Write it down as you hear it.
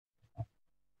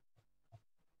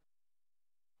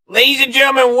Ladies and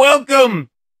gentlemen,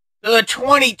 welcome to the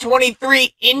 2023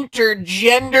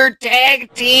 Intergender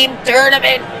Tag Team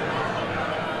Tournament.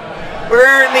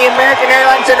 We're in the American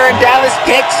Airlines Center in Dallas,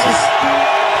 Texas.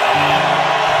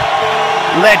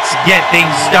 Let's get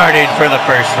things started for the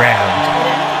first round.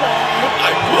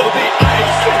 I blow the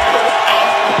ice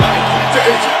off my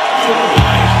days to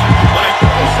life. My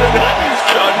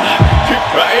personalization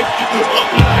deprived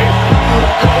of life.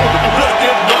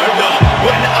 Cold-blooded murder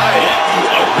when I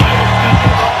arrive.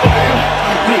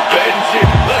 I'm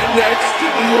revenging my next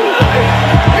life.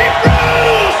 He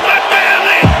bruised my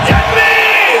family, took me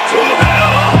to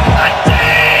hell. I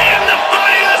damn the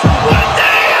fires one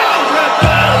day I'll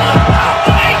rebel. I'll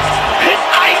fight his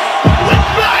ice with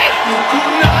my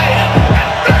kunai and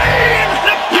flame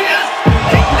the pierce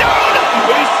he down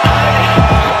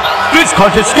wayside. This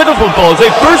contest scheduled for is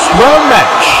a first round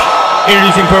match.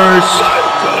 Introducing first,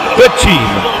 the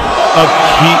team of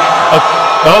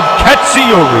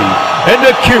Katsuyori and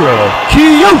Akira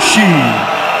Kiyoshi.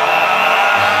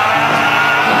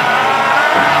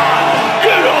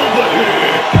 Get over here!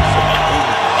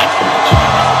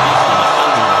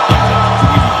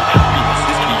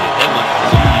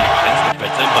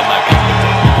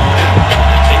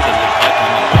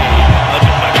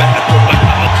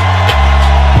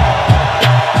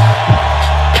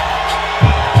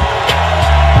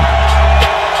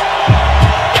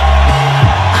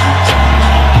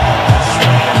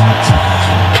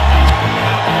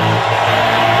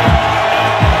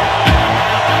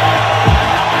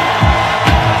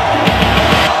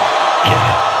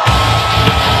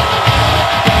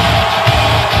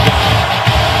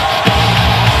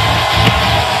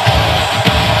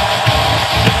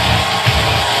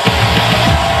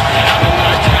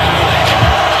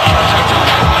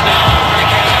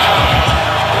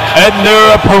 And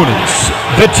their opponents,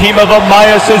 the team of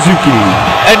Amaya Suzuki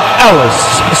and Alice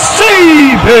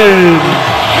Sabin.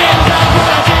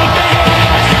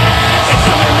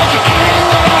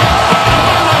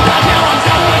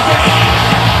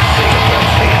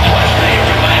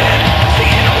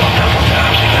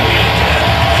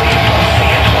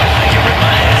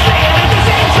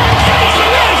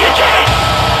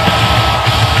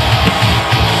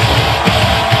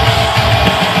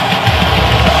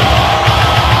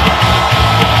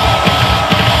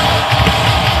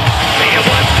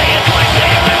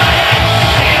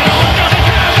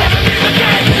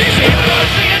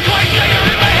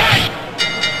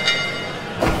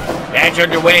 Match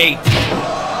underway.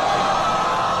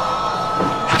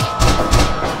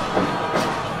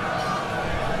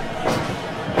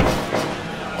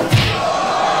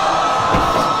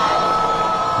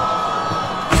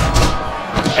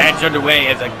 Match underway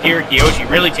as Akira Kiyoshi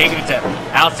really taking it to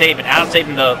Al Sabin. Al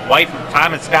Sabin, the wife of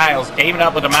Thomas Styles, teaming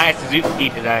up with Amaya Suzuki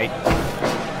tonight.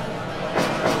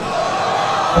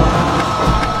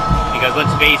 Because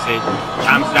let's face it,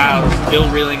 Tom Styles is still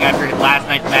reeling after his last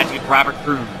night's match against Robert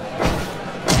Cruz.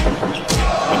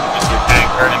 Tag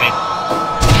tournament.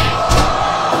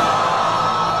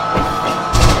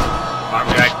 Arm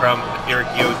drag from Akira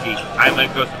Kiyoshi. Time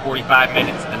limit goes to 45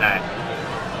 minutes tonight.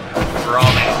 For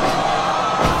all matches.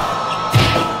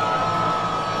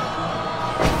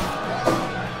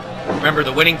 Remember,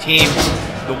 the winning team,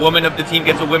 the woman of the team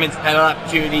gets a women's title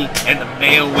opportunity, and the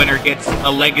male winner gets a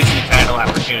legacy title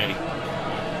opportunity.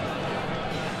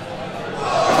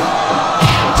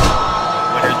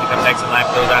 Winners become next in line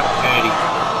for those opportunities.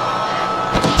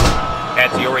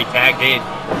 Katsuyori tagged in.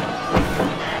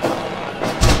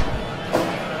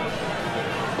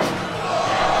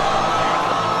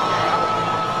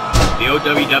 The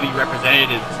OWW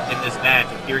representatives in this match,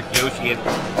 Akira Kiyoshi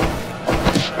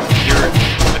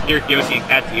and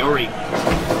Katsuyori.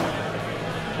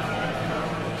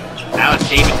 Alice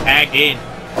Sabin tagged in.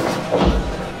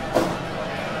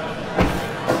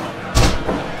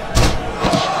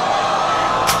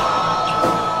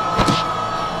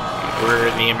 We're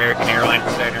in the American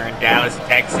Airlines Center in Dallas,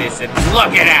 Texas, and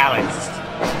look at Alice!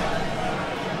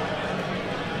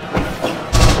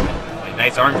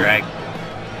 Nice arm drag.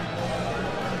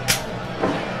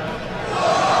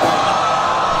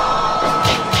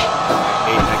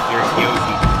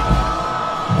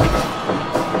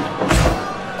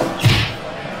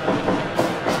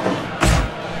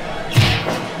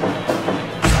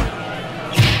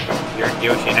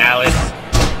 Kiyoshi and Alice.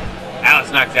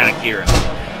 Alice knocks down Akira.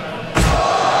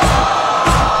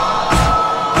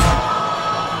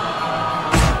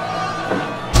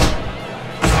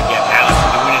 Again, Alice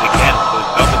doing it again with his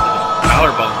elbow to the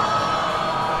collarbone.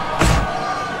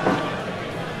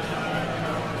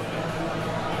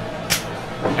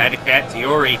 Tag to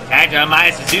Katsuyori. Tag to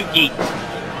Amaya Suzuki.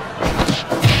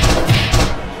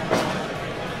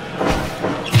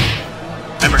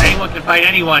 anyone can fight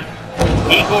anyone.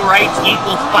 Equal rights,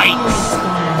 equal fights.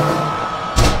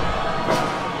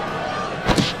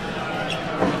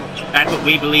 That's what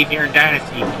we believe here in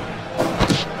Dynasty.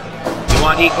 You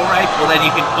want equal rights? Well, then you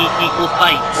can equal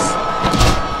fights.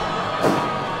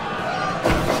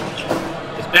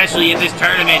 Especially in this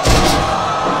tournament.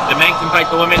 The men can fight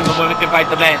the women can fight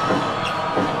the men.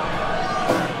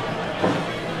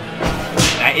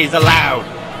 That is allowed.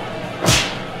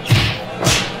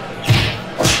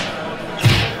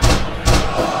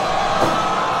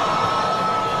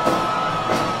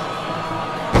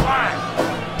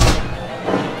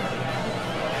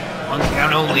 One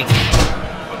count only.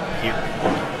 Here.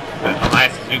 Amaya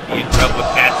Suzuki in trouble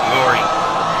with Katsuyori.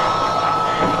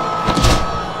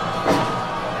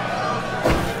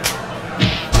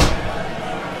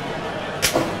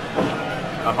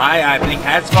 Amaya, I think,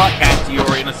 has fought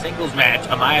Katsuyori in a singles match.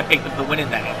 Amaya picked up the win in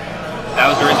that. That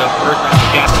was during the first round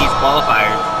of Japanese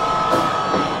qualifiers.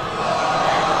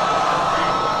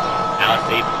 Alice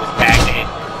Davis was tagged in.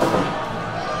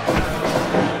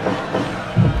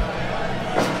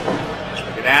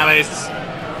 Look at Alice.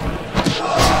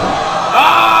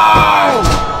 Oh!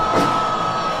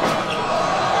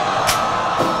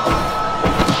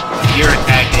 You're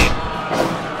tagged in.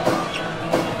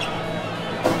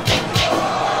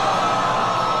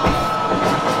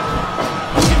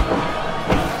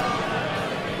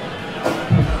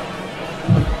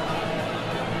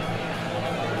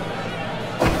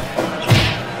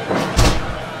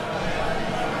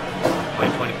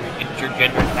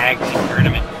 Intergender Tag Team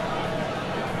Tournament.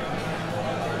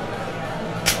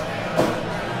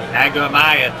 Tag to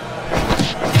Amaya.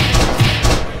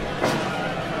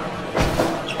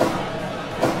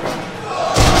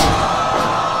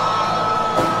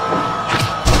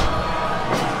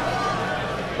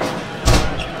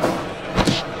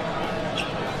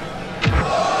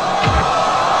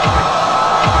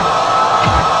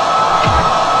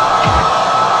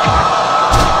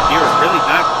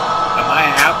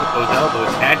 Those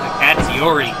elbows, tag to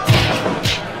Katsuyori.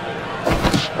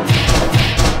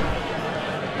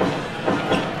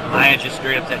 Amaya just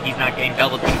straight up said he's not getting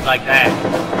double teams like that.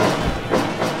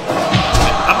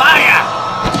 Amaya!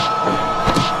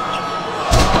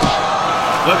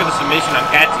 Look at the submission on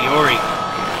Katsuyori.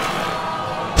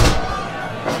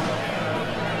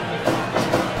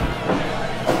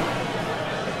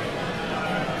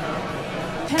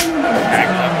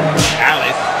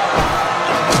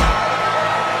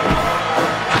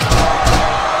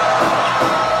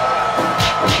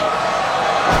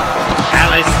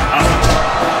 Alice.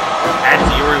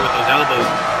 Katsuyori with those elbows.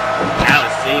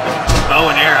 Alice saving. Bow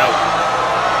and arrow.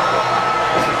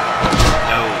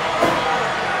 No.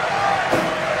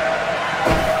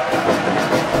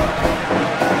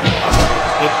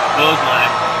 Hook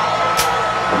clothesline.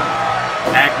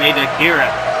 Back made to Akira.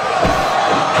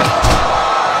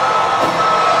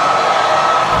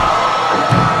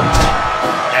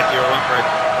 Katsuyori went for a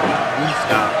knee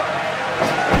stop.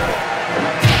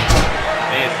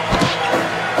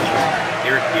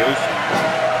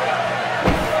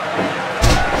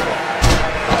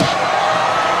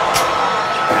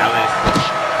 Alice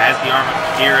has the arm of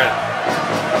Akira.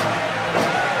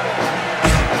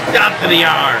 Stop to the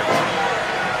arm.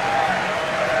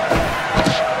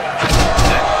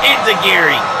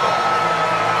 Enziguri.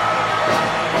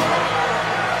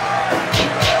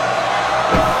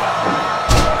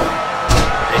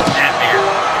 They snap here.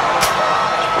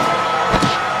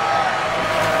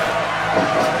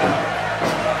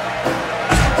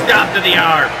 Stop to the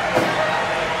arm.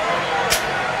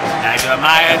 Tag to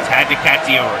Amaya, tag to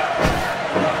Katsuyori.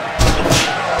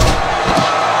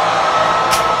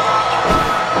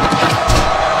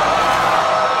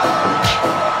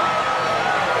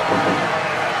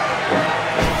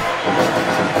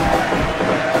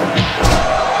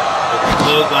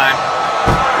 Clothesline.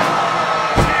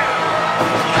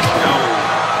 No.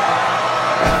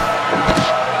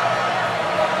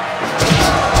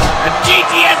 A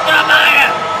GTS to Amaya.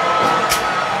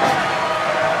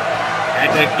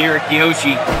 And Akira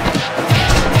Kiyoshi.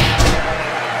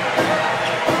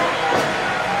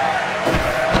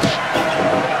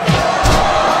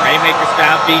 Rainmaker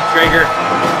style beat trigger.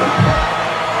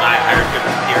 My Irish could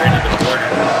steer into the corner.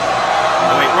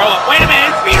 Oh wait, roll up. Wait a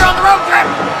minute, it's Peter on the road trip!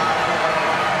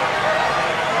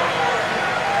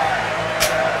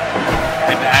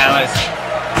 And to Alice.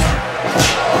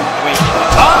 Wait.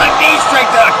 Oh, the knee strike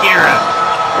to Akira!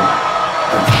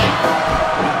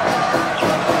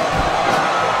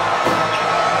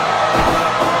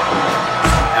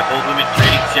 Both women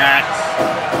trading shots.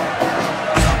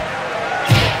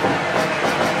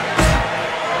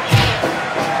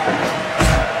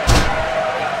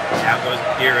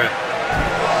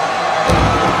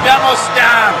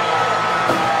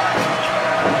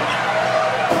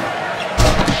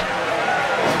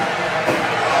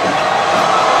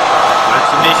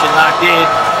 did.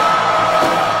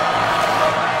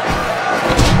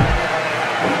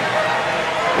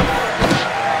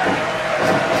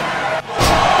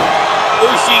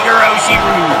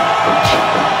 Ushiguro.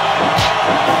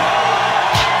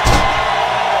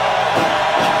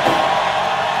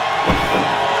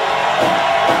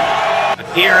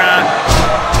 Akira.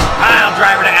 Pile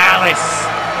driver to Alice.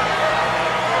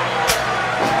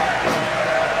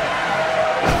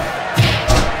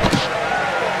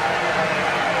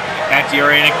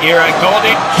 Katsuyori and Akira.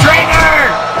 Golden Trainer.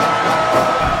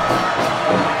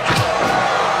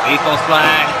 Lethal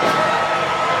slide.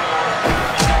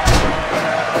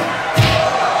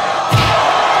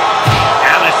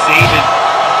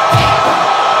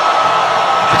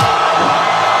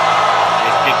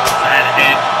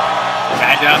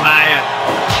 Maya.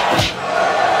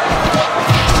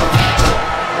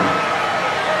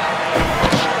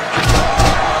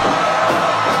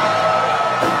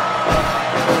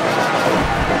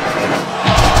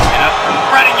 And a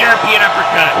running European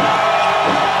uppercut.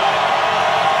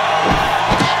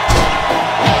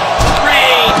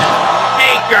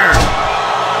 Rainmaker.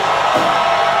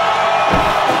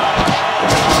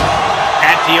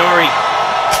 Katsuyori.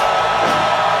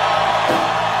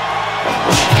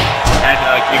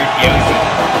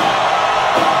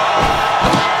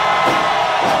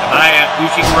 Maya,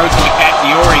 Ushiguro to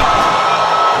Katsuyori.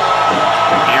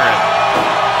 Akira.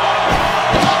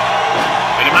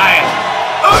 Maya.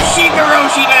 Ushiguro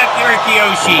to Akira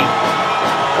Kiyoshi.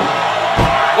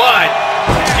 1,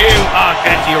 2. Oh,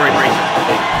 Katsuyori breaks it.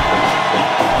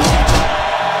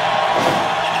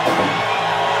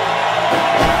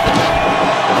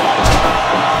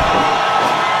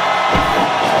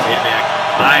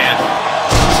 Maya.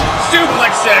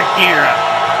 Suplex to Akira.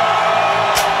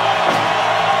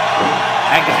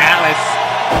 Back to Alice.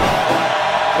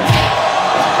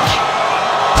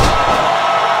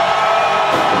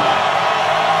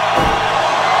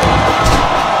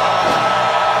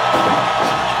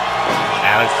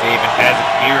 Alice even has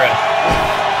Akira.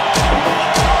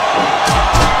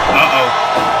 Uh-oh.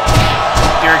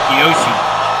 Akira Kiyoshi.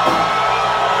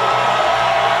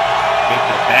 Get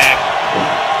the back.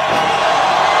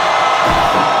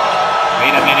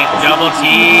 Wait a minute. Double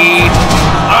team.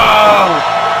 Oh!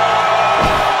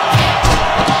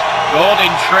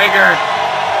 Golden Trigger.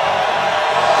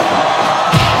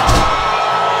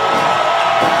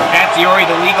 Katsuyori,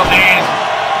 the legal man.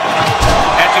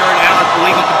 Katsuyori and Alice, the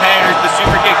legal competitors. The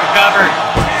super kick to cover.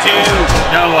 2.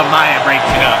 No, Amaya breaks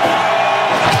it up.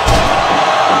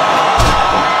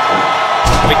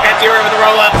 With Katsuyori with the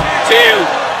roll up. 2.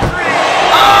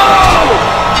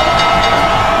 Oh!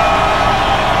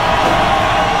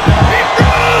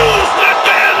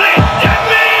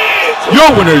 Your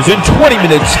winners in 20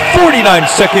 minutes, 49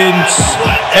 seconds,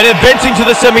 and advancing to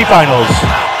the semifinals,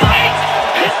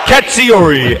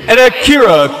 Katsuyori and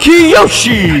Akira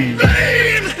Kiyoshi.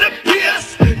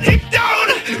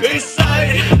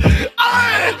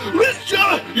 I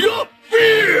withdraw your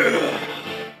fear,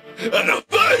 and a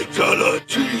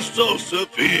fatality so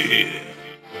severe.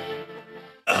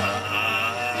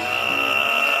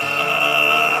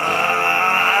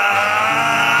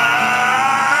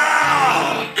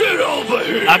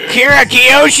 Akira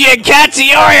Kiyoshi and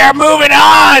Katsuyori are moving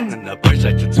on! And the birds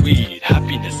like to tweet.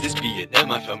 Happiness is being in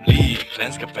my family.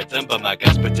 Clans can fight them, but my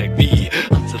guys protect me.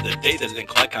 Until the day the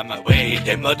link like on my way.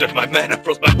 They murdered my man and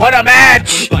froze my... What a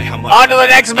match! On to the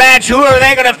next match. Who are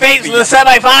they gonna face in the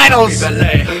semifinals?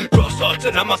 Cross swords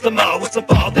and I must have more with some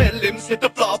fall. Their limbs hit the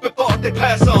floor before they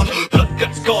pass on. Blood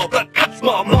cuts gore, blood cuts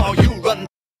more. You run.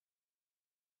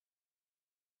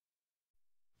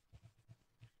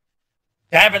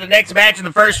 Time for the next match in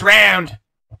the first round.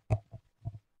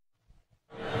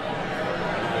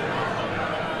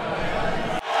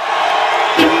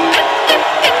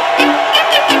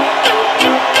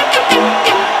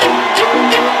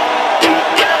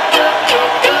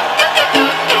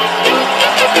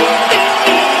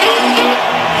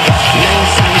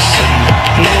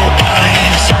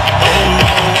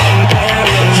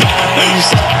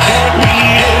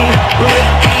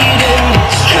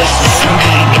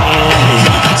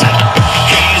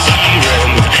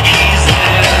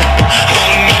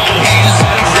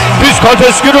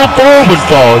 Contest scheduled for one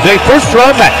fall is a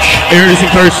first-round match. Introducing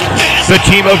first, the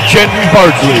team of Jen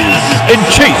Bardsley and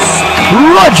Chase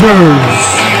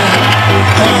Rogers.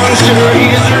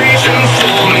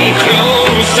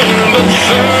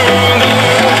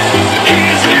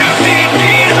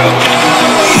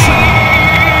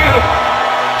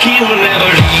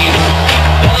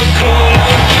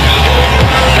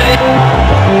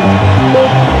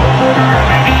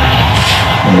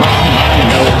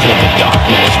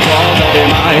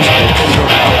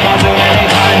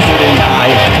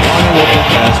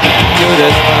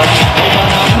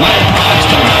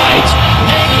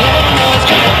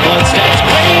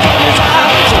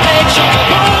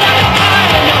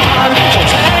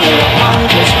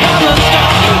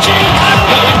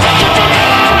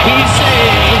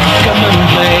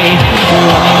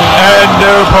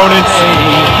 Their opponents,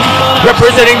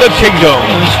 representing the Kingdom,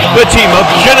 the team of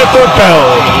Jennifer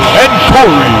Bell and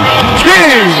Corey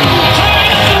King.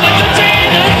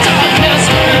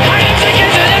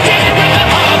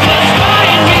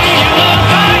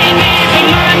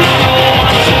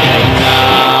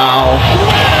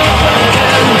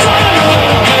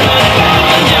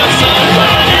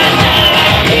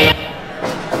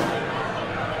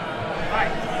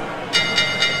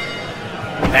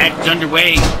 Match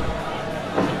underway.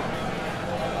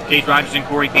 Chase Rogers and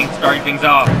Corey King starting things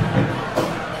off.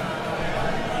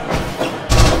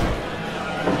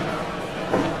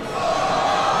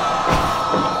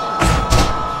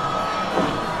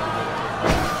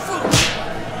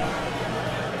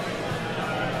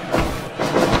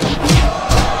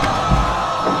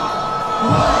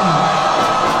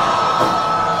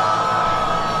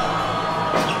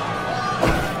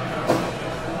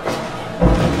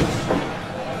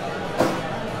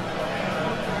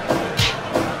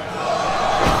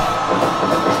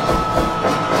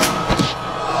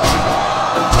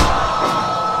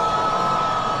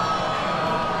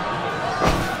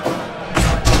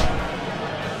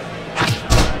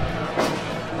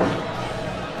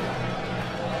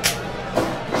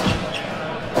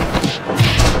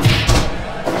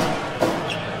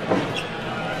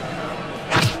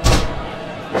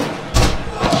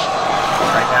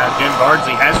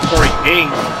 Bardsley has Corey King.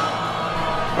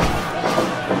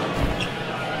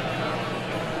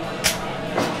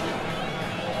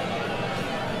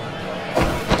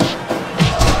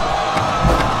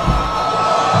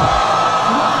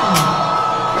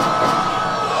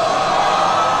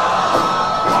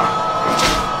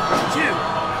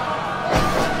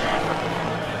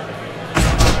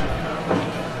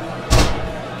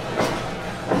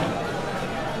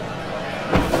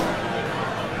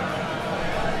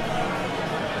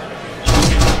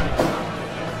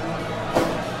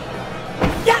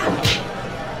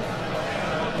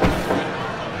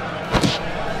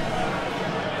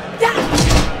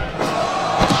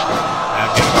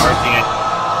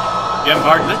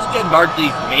 This is Jen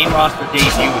Bardsley's main roster debut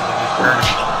within this tournament.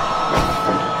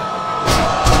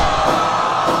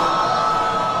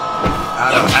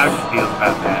 I don't know how she feels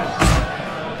about that.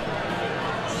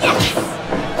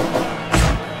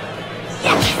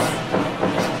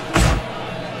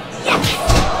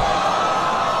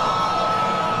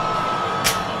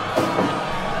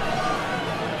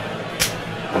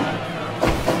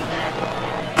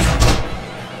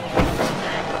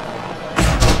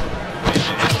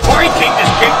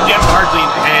 Jen Bardsley in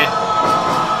the head.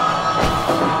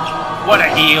 What a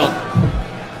heel.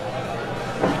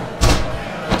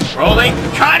 Rolling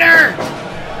cutter.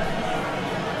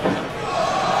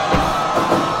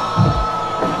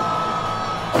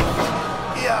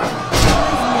 Yeah.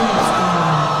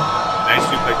 Nice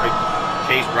suplex by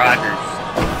Chase Rogers.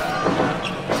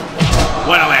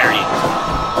 What a lariat.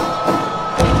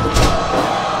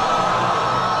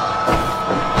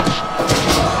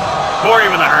 Corey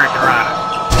with a hurricane.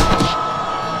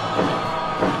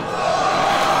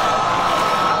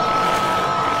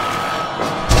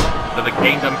 The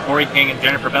Kingdom, Corey King and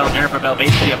Jennifer Bell. Jennifer Bell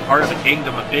basically a part of the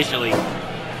Kingdom officially. CKO!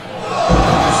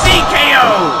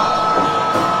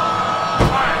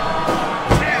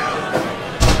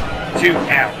 1, 2. 2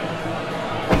 count.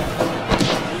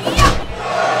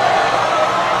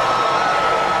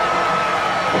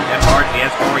 And Bardsley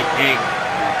has Corey King.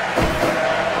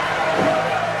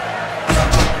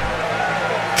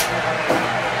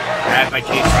 Grabbed by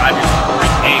Chase Rogers and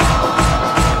Corey King.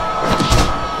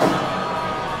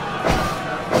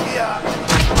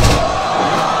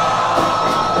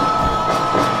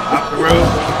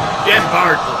 Jen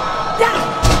Bardsley.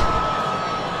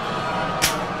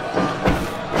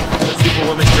 The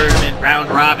Superwoman Tournament round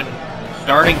robin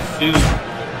starting soon.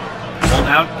 We'll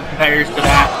announce the competitors for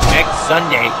that next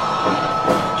Sunday.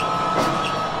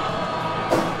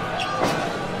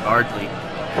 Bardsley.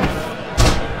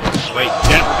 Wait,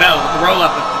 Jennifer Bell with the roll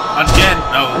up on Jen.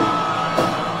 No.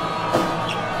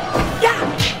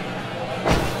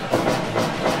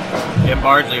 Jen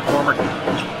Bardsley, a former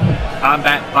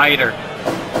combat fighter.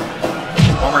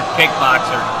 Former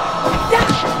kickboxer.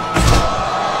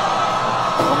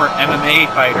 Former MMA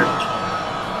fighter.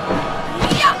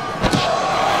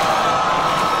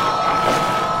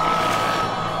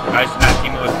 I should not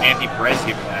team with Andy Perez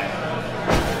here for that.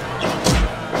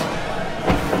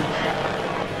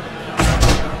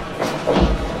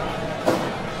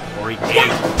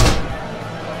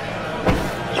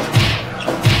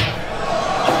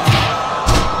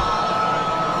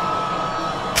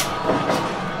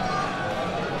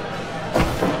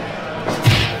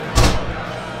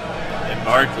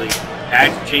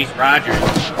 Chase Rogers.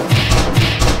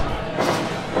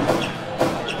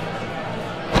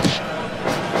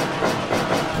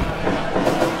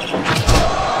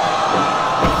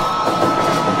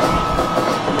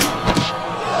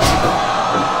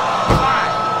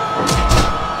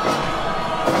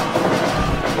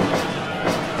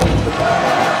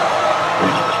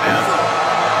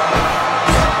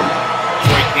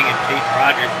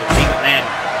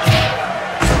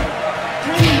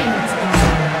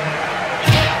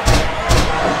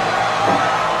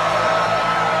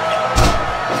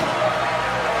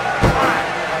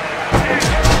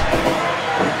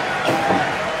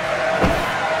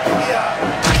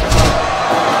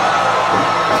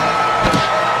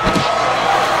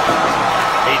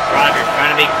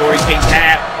 Corey King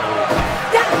tap.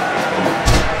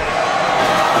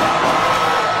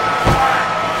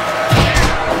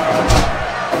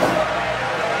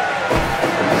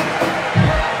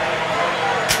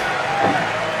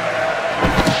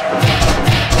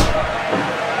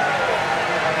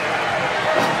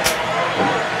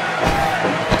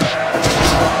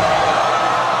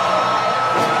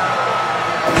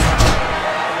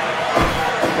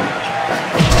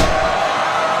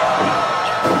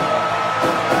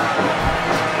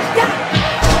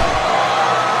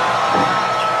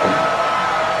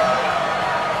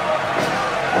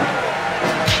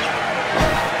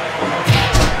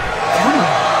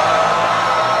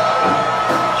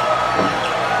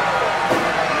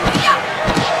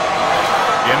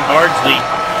 Bardsley.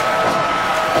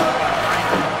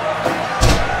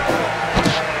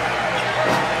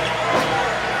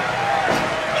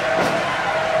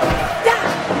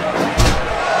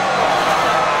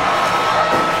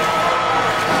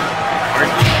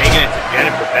 Bardsley taking it to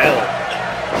Jennifer Bell.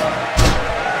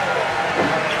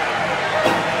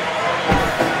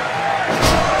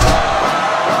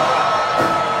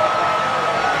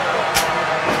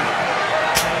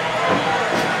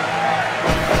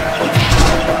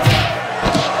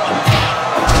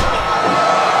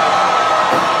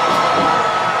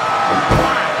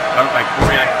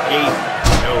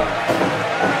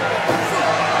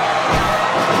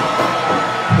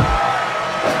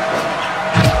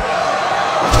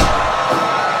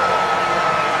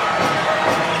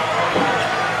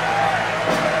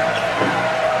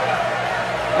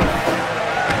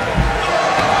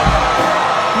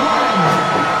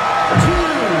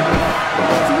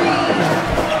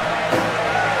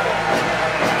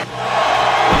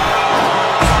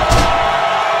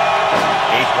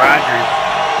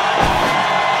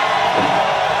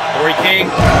 Corey King,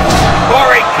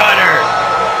 Corey Cutter.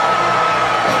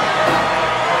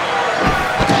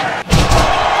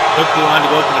 Took too long to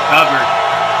go for the cover.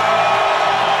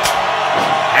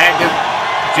 Had to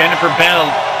Jennifer Bell.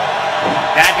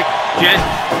 Had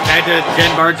to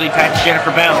Jen Bardsley, had to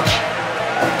Jennifer Bell.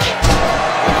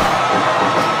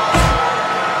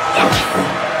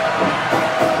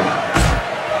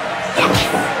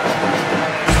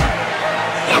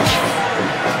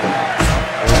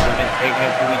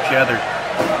 Each other.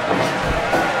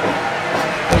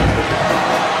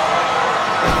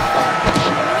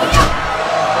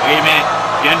 Wait a minute.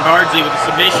 Jen Bardsley with a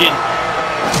submission.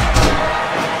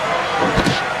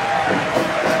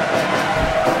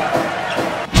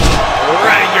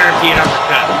 Right, European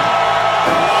uppercut.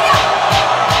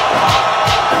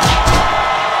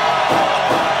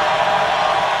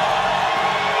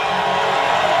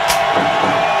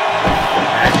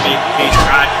 That's made Chase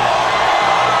Rogers.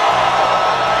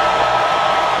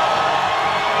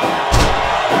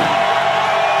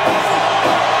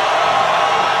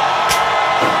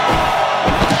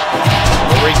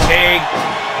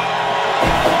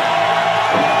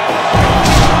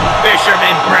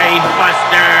 Fisherman Brain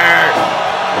Buster!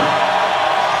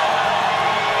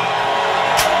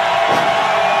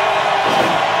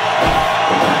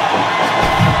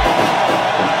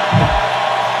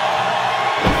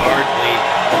 Bardsley.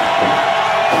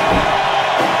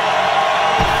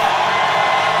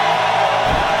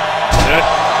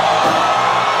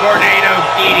 Tornado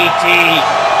DDT.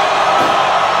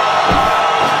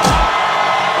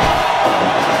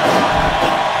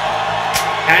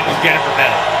 Jennifer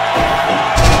Bell.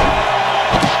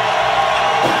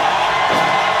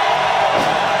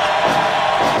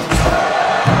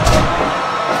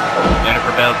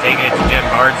 Jennifer Bell taking it to Jen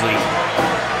Bardsley.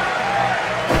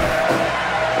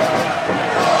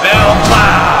 Bell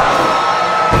wow!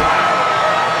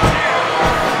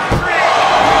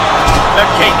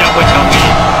 They're taking up with no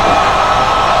win.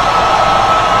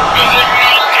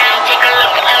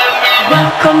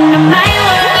 Welcome to my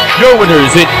world. Your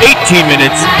winners in 18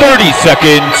 minutes, 30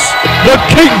 seconds, The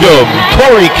Kingdom,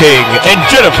 Corey King and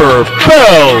Jennifer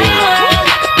Bell.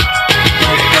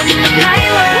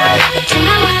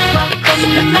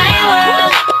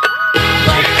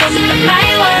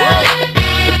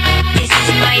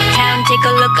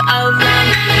 look around.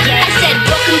 Yeah, I said,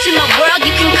 welcome to my world, you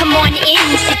can come on in.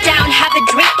 Sit down, have a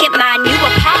drink at my new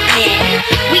apartment.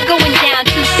 We going down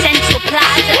to Central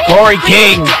Plaza. Corey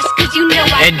King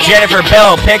and Jennifer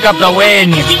Bell pick up the win.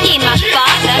 Cause he ain't my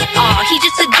father. Oh, he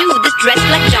just a dude that's dressed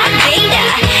like Darth Vader.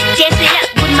 Dance it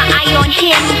up with my eye on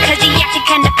him. Cause he acting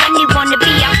kinda funny, wanna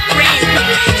be our friend.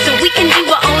 So we can do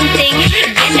our own thing,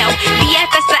 you know.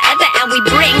 BFS forever and we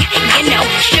bring, you know,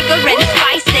 sugar and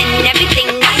spice and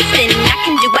everything nice. And I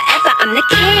can do whatever, I'm the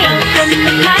king. Welcome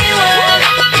to my world.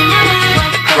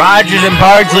 Rogers and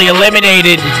Bardsley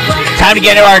eliminated. Time to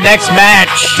get to our next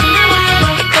match.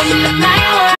 Welcome to my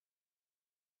world.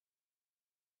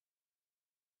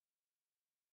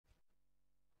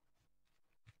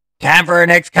 Time for our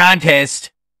next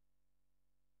contest.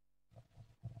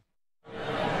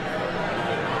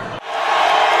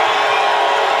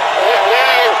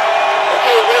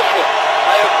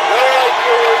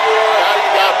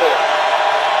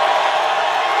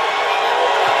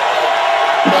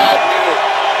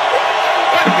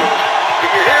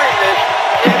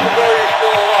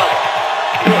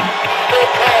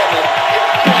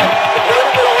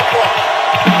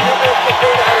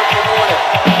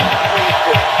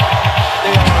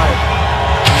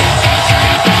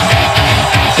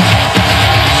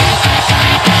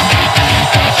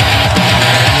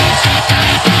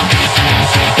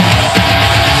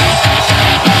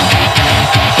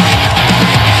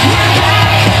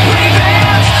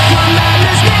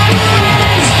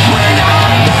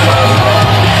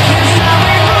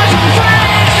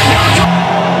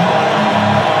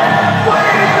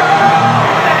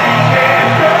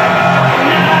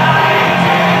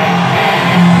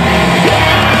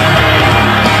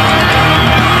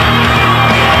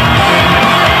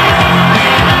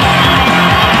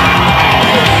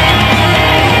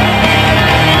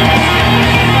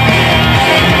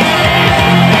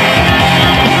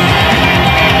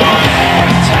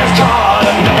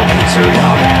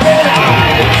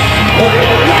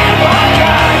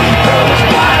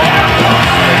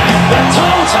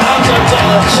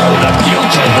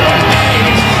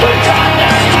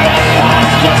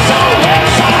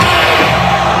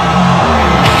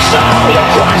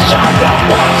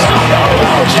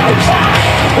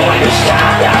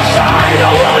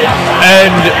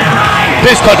 And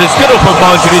this contest scheduled for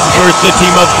Monjuri's versus the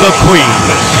team of the Queen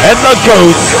and the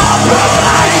Ghost,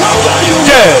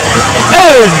 Dead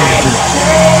End.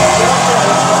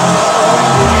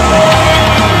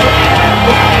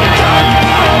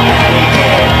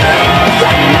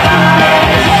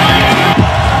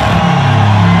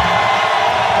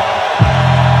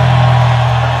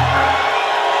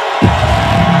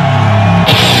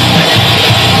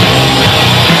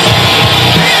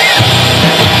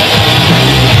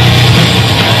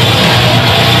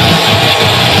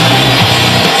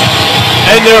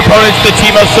 And their opponents, the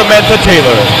team of Samantha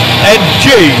Taylor and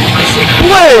James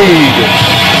Blade.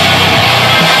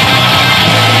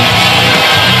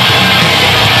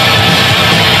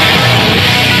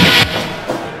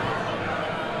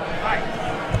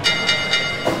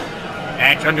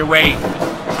 Match underway.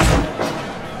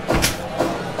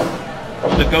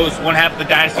 The Ghosts, one half of the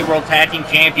Dynasty World Tag Team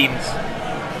Champions.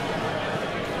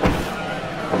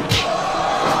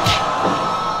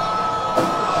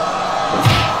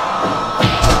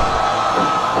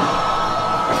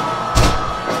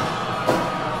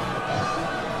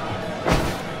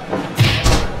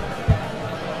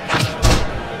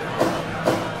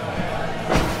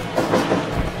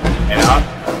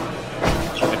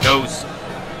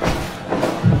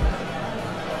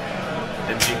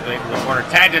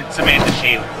 Tagged Samantha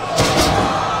Taylor.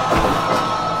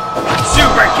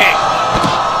 Super kick.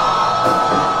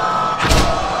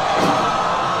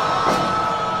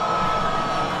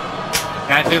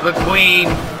 Got to the Queen.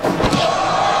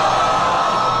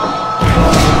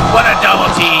 What a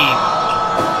double team.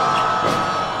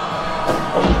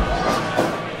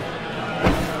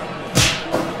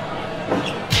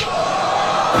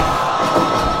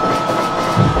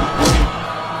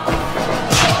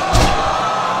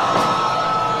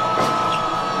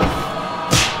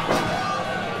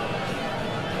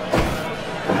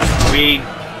 Queen,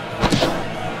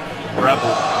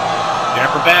 Rebel,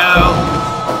 Jennifer Bell,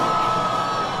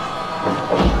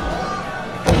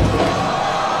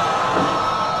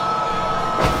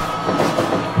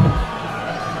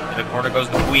 in the corner goes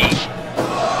the Queen,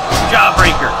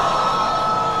 Jawbreaker,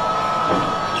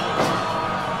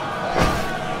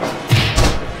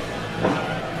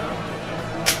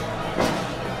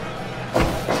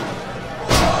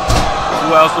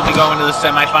 who else will be going to the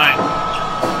semifinal?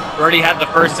 Already had the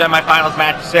first semifinals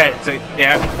match set, so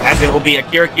yeah, as it will be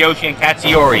Akira Kiyoshi and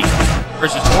Katsuyori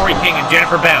versus Corey King and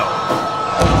Jennifer Bell.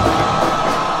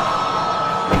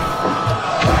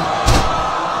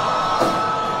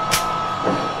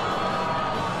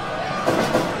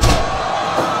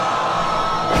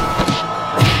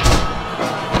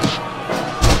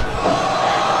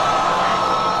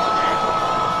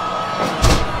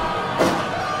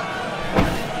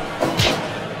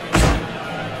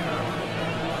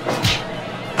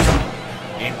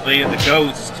 James Blade and the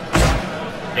Ghost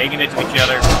taking it to each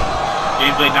other.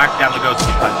 James Blade knocked down the Ghost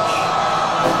with a punch.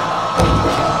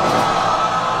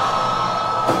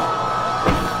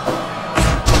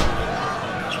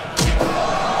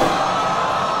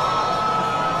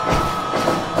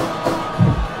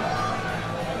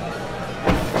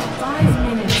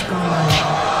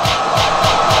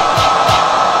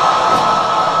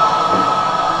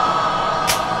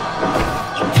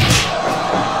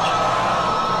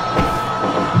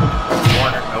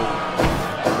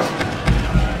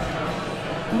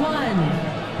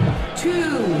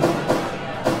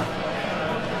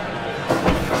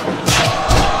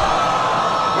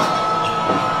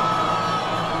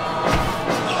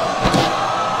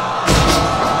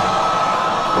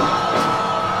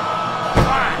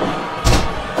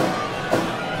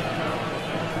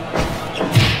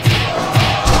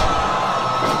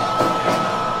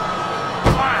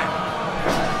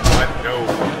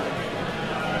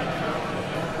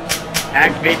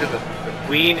 Activate to the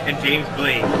Queen and James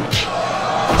Blade.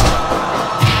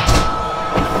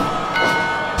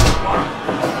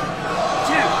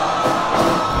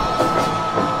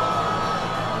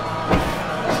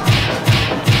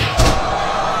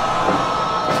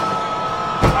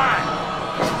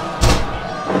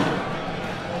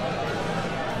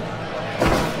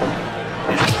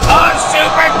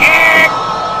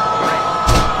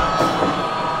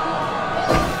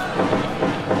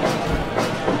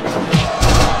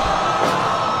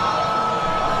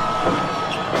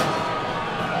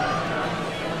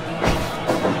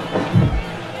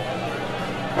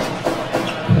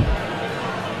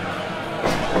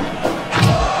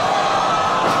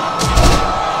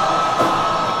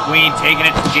 Queen taking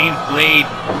it to James Blade.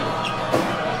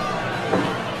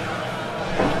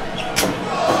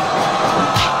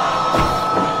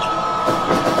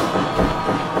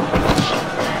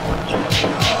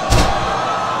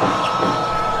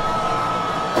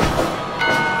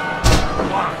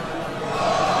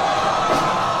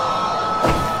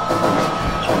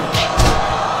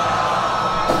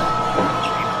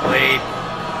 James Blade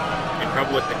in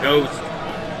trouble with the Ghost.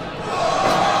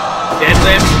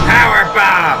 Deadlift power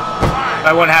bomb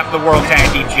by one half of the World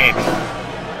Tag Team Champion.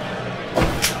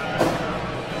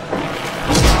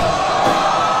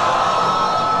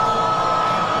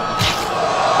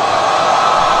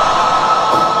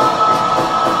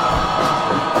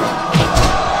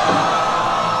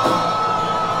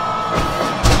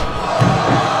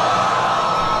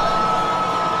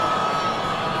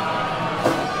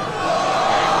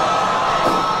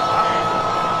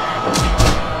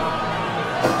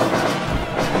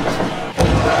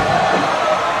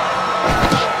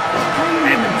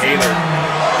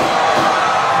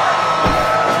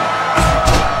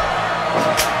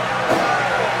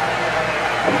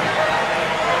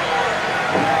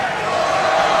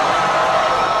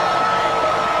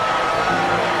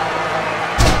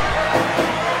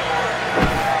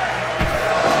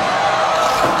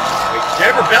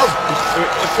 Jennifer Bell's,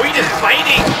 the Queen is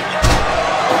fighting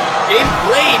James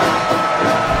Blade.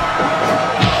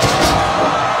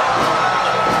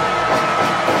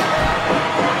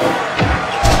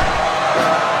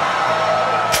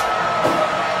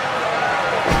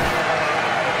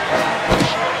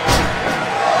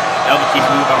 Double team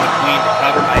move on the Queen to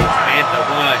cover by Samantha.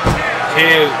 1,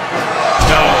 2,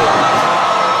 no.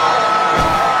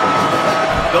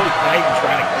 Those guys are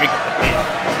trying to break up the pin.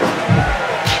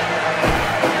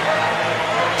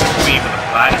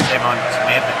 Body slam on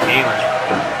Samantha Taylor.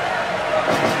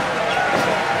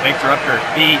 Makes her up to her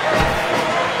feet.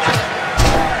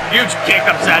 Huge kick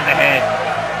upside the head.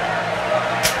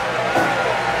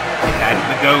 Back to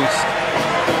the Ghost.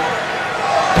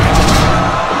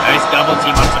 Nice double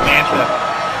team on Samantha.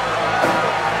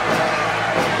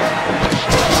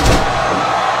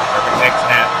 Perfect neck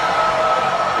snap.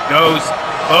 The Ghost.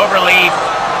 Cloverleaf.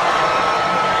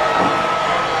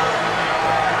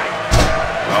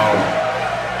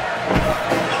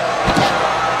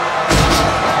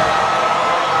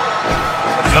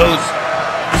 Goes.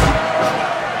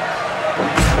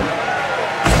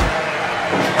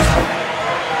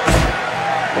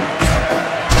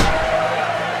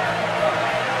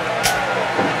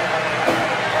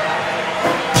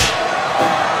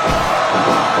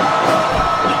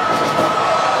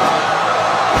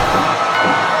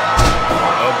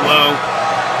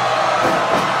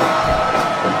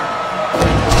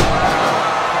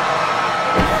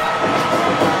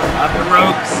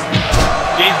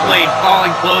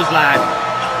 clothesline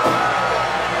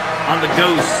on the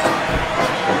Ghost.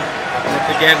 Once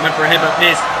again, went for a headbutt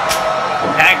miss.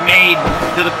 Tag made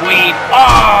to the Queen.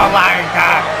 Oh, Lion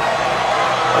Cock.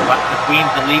 But the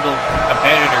Queen's the legal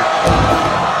competitor.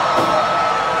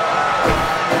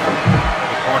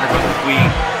 The corner goes the Queen.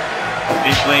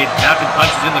 Big blade, mounted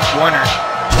punches in the corner.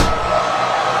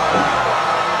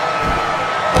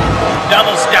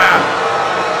 Double stop.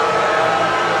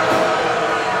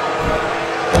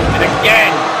 And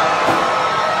again.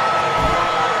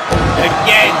 And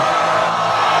again.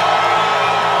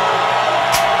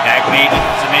 Tag made to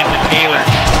Samantha Taylor.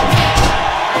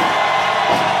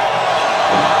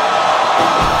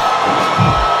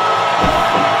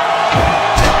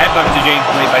 Headbutt to James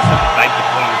Blade by the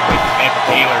Queen. By Samantha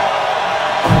Taylor.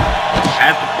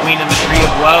 Has the Queen in the tree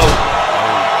of woe.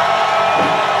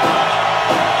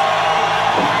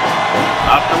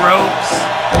 Off the ropes.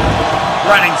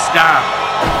 Running stomp.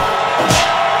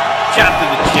 Chop to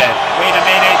the chest. Wait a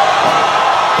minute.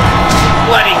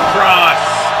 Bloody cross.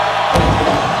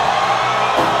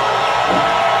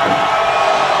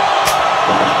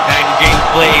 Back to James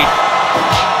Blade.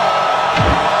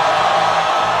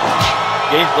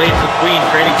 James Blade's the Queen.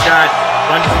 Trading shots.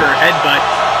 Punches for a headbutt.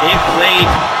 James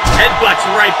Blade. Headbutts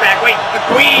right back. Wait, the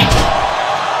Queen.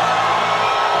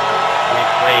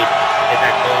 James Blade hit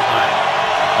that clothesline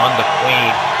on the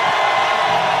Queen.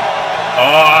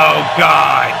 Oh,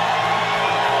 God.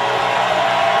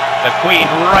 The Queen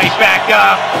right back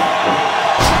up.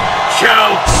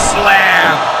 Choke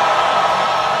slam.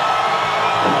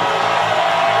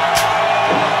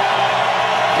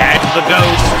 Catch the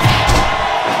Ghost.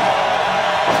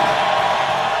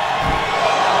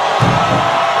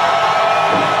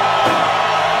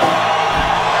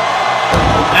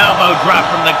 Elbow drop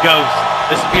from the Ghost.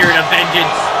 The spirit of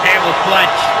vengeance. Hammer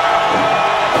clutch.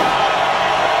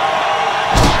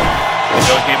 The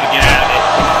Ghost able to get out of it.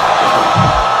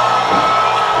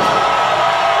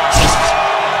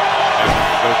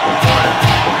 Ghost in the corner.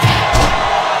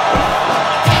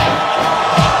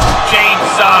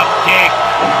 Chainsaw kick.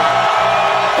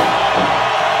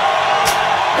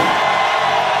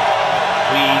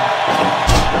 Queen.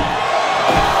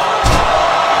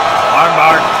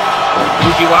 Armbar.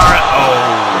 Fujiwara. Oh.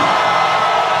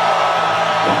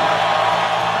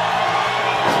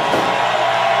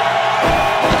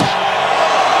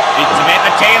 It's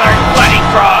Samantha Taylor. Bloody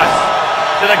cross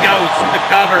to the Ghost. The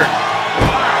cover.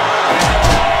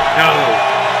 No.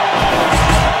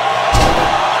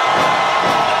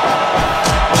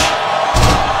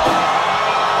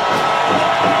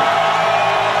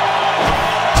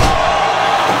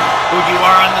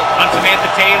 Fujiwara on Samantha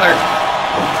Taylor.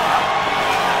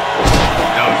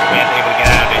 No, Samantha able to get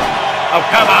out of it. Oh,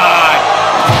 come on!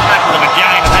 Not to the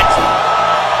vagina, that's...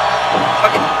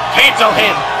 Fucking cancel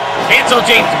him! Cancel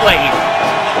James Blade!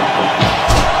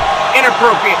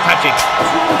 Inappropriate touching.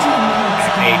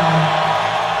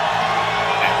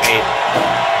 Backmade.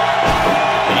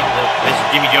 This is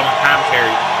Jimmy Joe on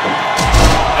commentary.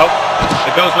 Oh,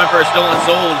 the Ghost went for a stolen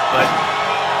souls, but...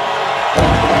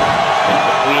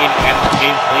 the Queen and the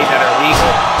James Blade that are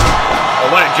legal. Oh,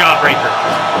 what a jawbreaker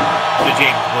to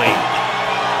James Blade.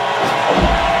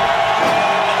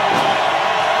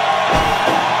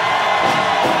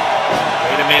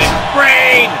 Wait a minute.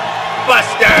 Brain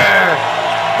Buster!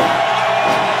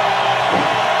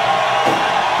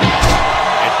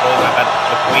 And pulls up at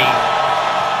the Queen.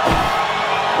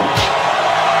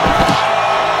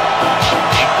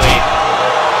 James Blade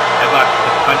headlock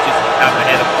the punches on top of the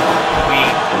head of the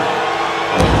Queen.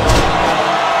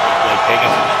 James Blade taking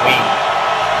the Queen.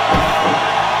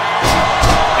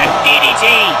 DDT!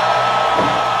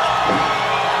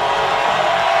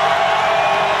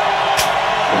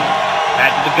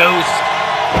 Back to the Ghost.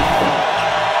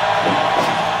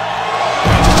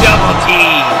 Double T!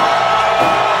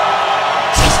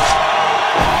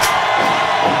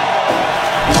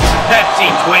 Pepsi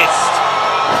twist.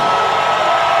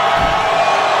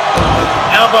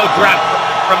 Elbow drop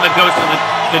from the Ghost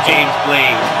to James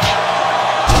Blade.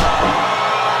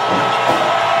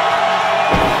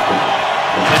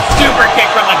 Super kick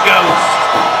from the Ghost.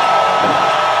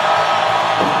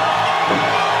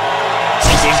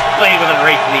 James Blade with a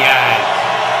right to the eyes.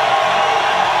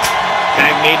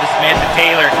 Tag made to Samantha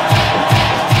Taylor.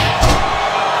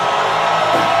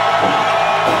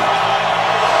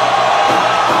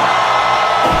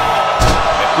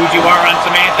 Fujiwara on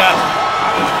Samantha.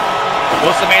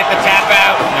 Will Samantha tap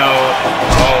out? No.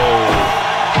 Oh.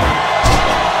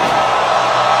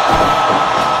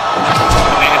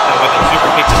 Samantha with a super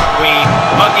kick to the Queen.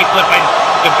 Monkey flip by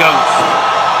the Ghost.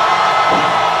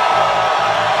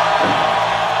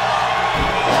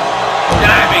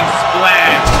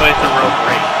 it's a rope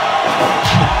break.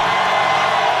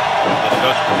 It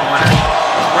goes to the corner.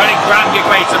 Running drop kick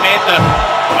by Samantha.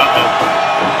 Uh-oh.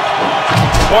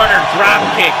 Corner drop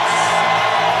kicks.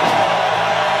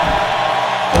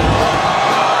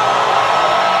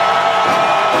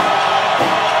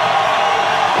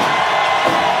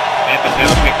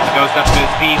 Goes up to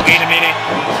his feet. Wait a minute.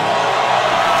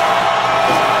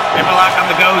 Hammerlock on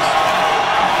the ghost.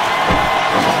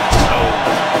 Oh,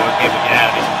 ghost able to get out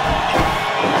of it.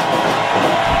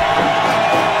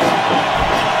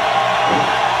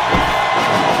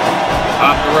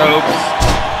 Off the ropes.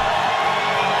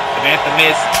 Samantha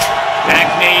missed.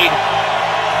 Tag made.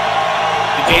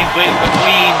 The James Blade is the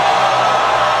queen.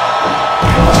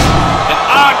 And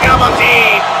double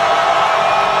team.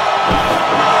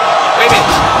 Wait a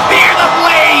minute. Fear the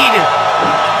blade!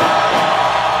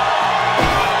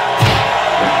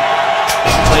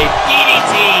 Blade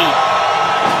DDT!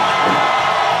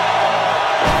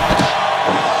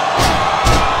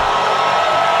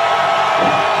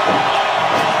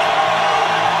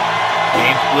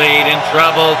 James Blade in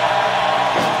trouble.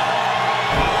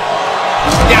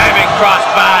 Diving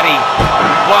crossbody.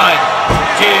 1,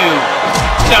 2.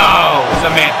 No!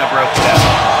 Samantha broke it up.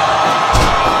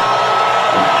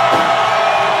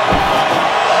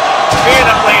 Fear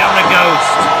the blade on the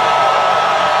ghost.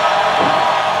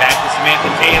 Back to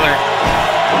Samantha Taylor.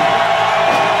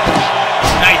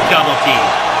 Nice double team.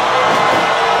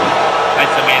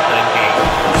 That's Samantha and James.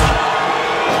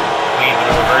 Queen with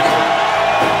a reversal.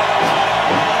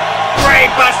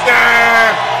 Brain buster!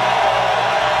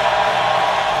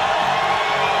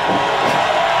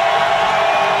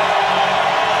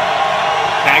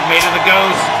 Tag made of the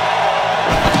ghost.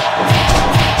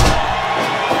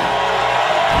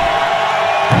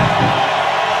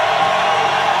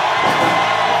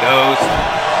 Ghost.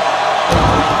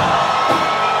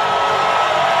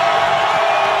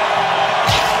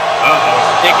 Uh-oh,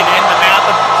 sticking it in the mouth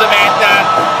of Samantha.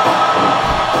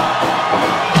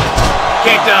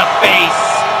 Kick to the face.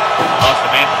 Oh,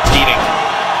 Samantha bleeding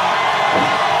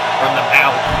from the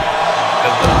mouth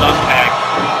because of the thumb tag.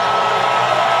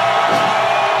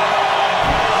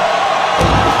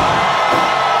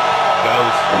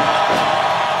 Ghost.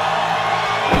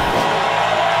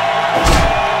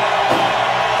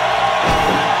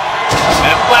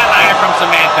 Flatliner from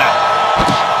Samantha.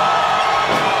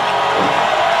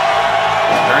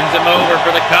 Turns him over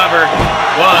for the cover. 1,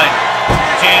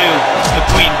 2. The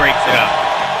queen breaks it up.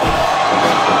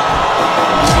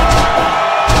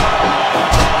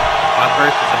 On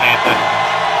first to Samantha.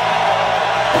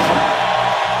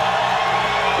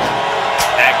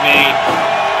 Tag made.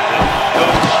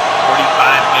 Goes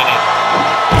 45 minutes.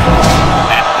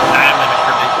 That's the time limit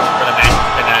for the match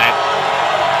tonight.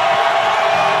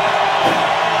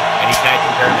 Tag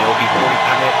team tournament will be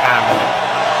 45-minute time limit.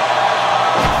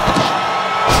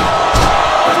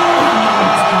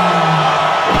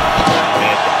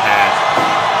 Minutes to pass.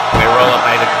 They roll up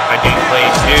by James Blade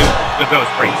 2. The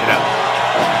ghost breaks it up.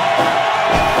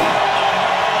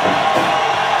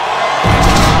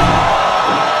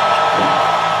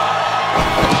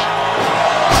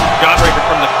 Jawbreaker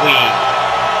from the queen.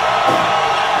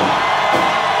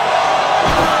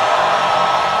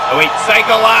 Oh wait,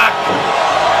 Psycho Lock.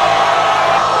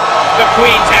 The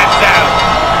queen taps out.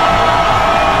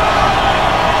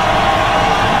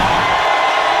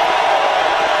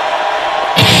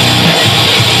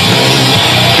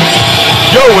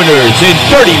 Your winners in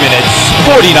 30 minutes,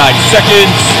 49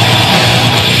 seconds,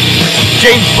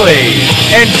 James Blade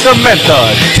and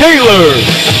Samantha Taylor.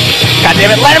 God damn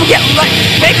it,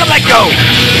 make him let go.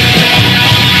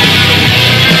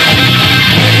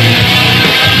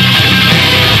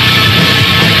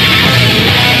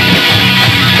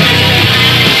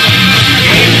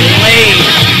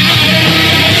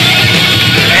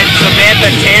 And Samantha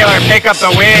Taylor pick up the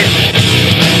win.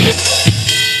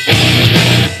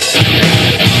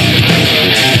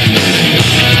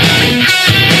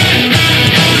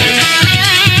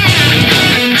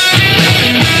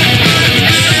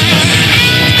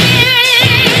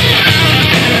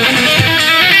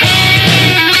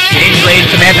 James Blade and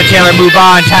Samantha Taylor move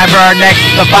on. Time for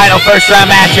the final first round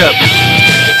matchup.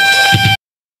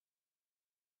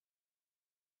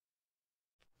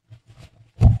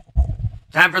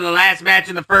 Time for the last match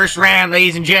in the first round,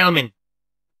 ladies and gentlemen.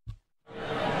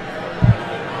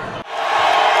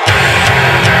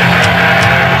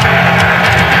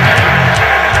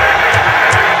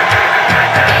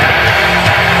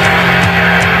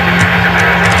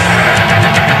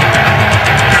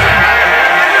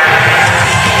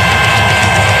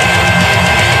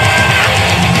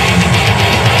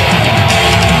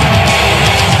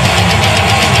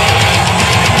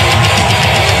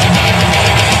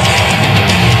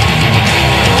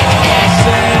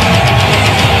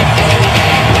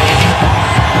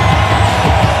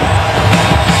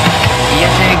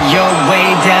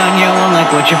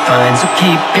 line. So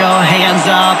keep your hands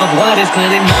off of what is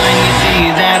clearly mine. You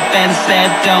see that fence that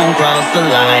don't cross the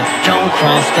line. Don't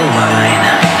cross the line.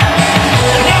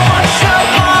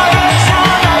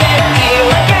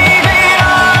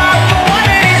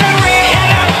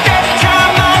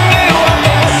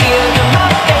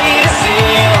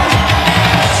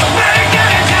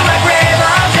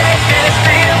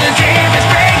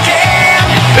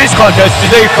 This contest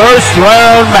is a first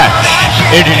round match.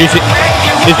 Introducing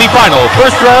is the final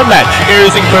first round match.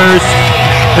 Introducing first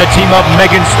the team of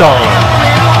Megan Starr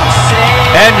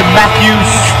and Matthew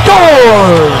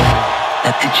Storm.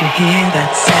 Did you hear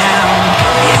that sound?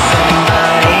 Is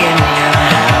somebody in your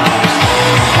house?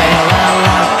 Well, I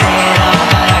locked it up,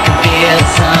 but I can feel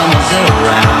someone's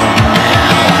around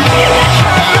now.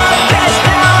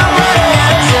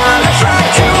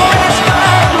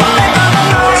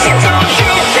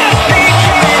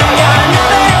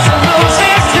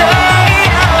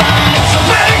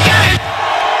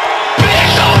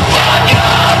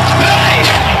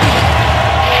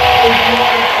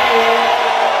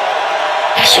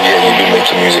 So yeah, you've been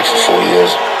making music for 4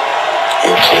 years.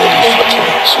 You're clearly fucking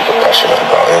super passionate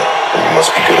about it, and you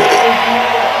must be good at it.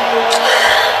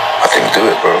 I think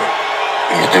do it, bro.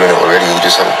 You're doing it already, you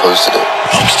just haven't posted it.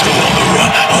 I'm still on the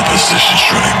run, opposition's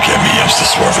trying to get me. I'm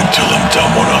still swerving till I'm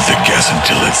done, one off the gas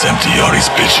until it's empty. All these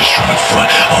bitches trying to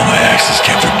front, all my exes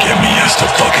can't forget me. I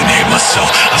still fucking hate myself,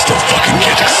 I still fucking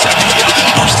can't accept it.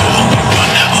 I'm still on the run,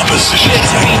 opposition's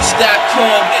trying to...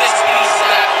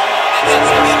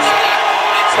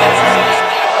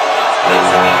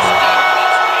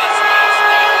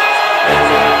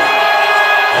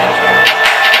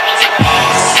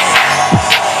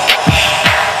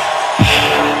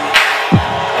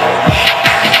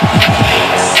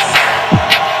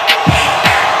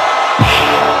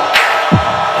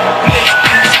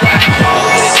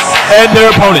 And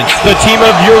their opponents, the team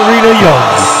of Urena Young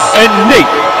and Nate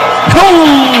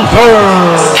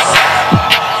Culver.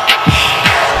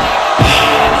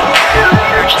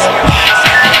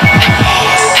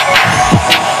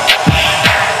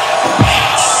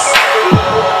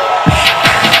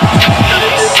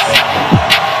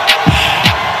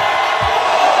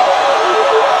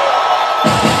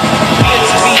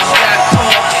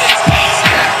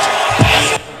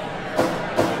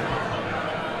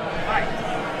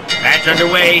 Match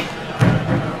underway.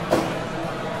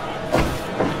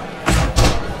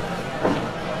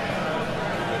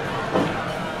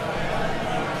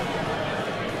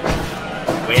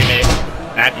 Wait a minute.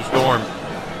 Matthew Storm.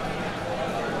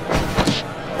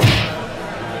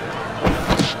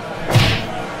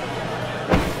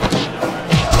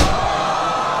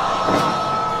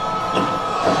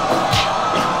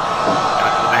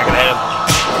 Shot to the back of the head.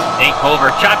 Nate Culver.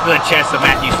 Shot to the chest of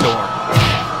Matthew Storm.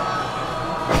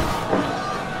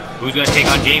 Who's going to take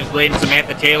on James Blade and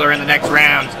Samantha Taylor in the next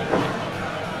round?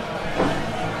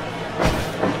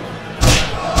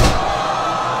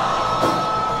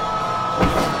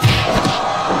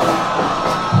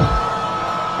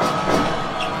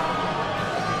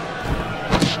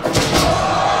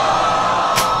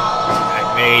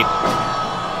 Tag made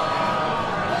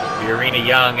to Urena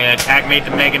Young and a tag made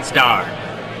to Megan Starr.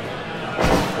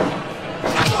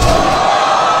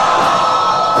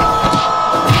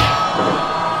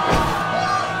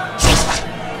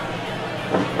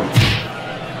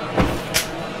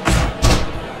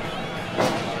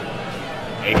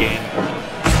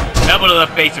 Double to the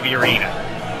face of Urena.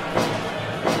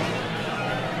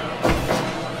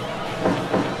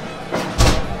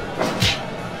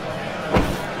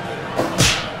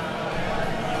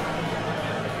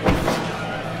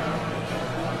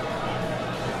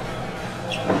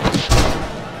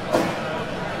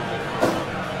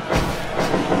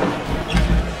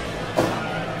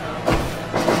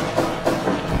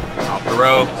 Off the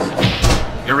ropes.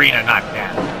 Urena knocked down.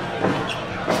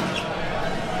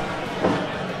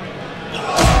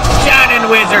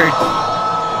 Wizard.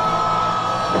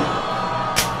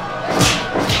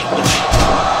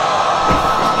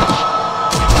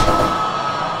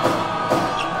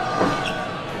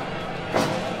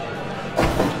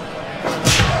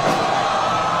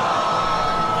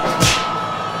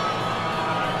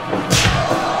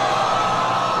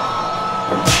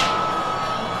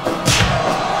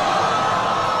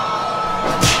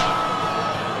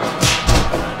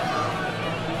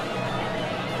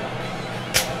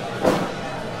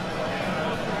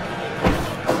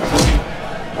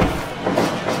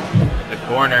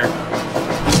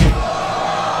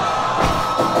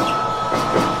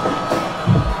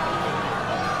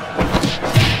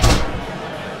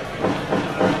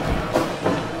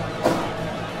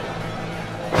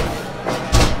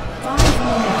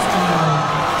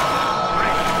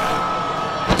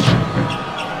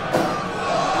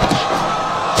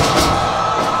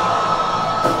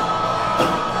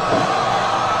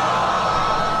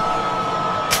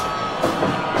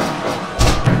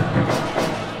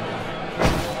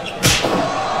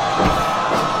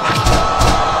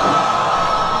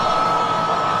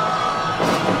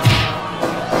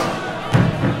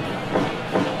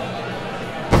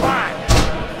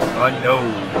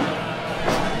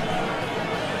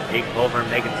 Over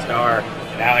Megan Starr.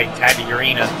 Now he tied to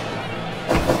Urena.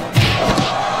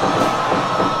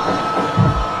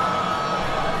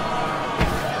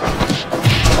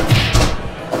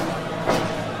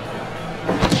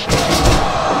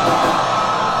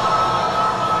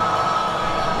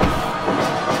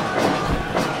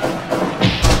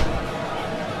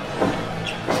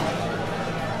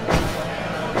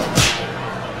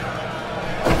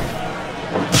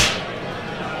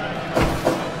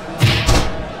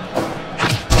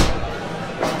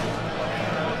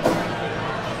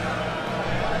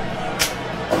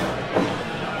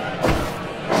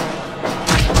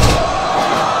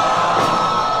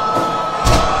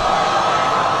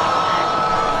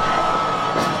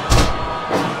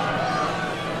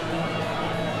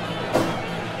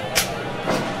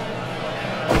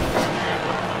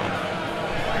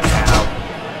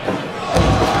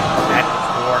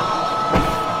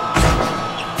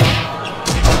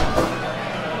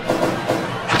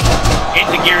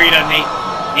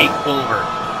 Nate Culver.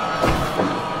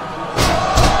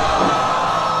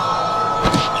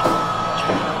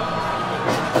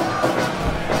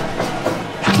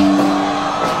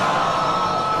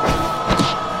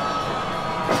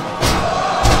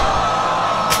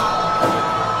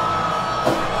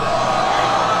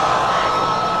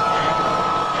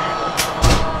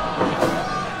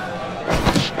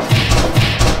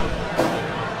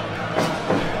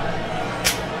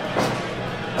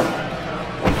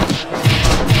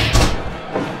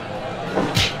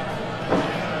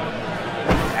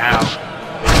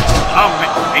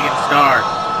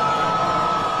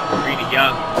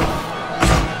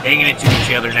 Hanging into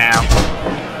each other now.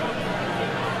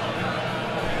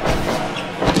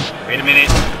 Wait a minute.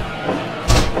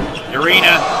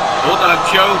 Urena, Bulldog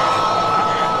choke.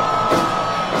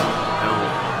 No.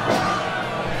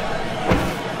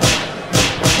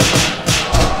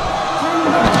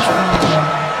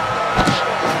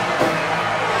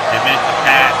 10 minutes to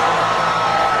pass.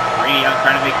 Urena Young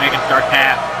trying to make Megan Starr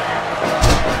tap.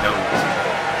 No.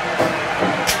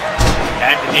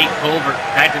 Back to Nate Culver.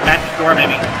 Back to Storm,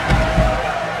 maybe. 1,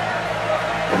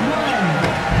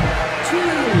 2,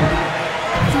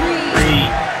 3.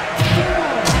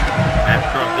 That's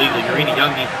Storm legally. Urena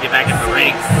Young needs to get back in the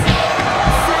ring.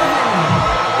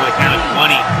 Before the count of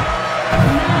 20. 9,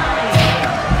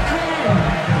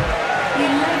 10,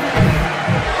 11.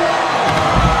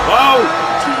 Whoa!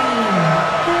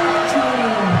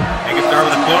 Megan Starr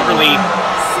with a clover lead.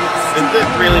 Is this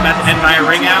really about to end by a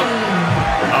ring out?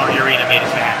 Oh, Urena made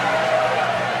it back.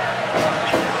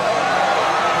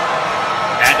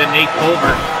 Back to Nate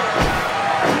Culver.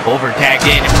 Culver tagged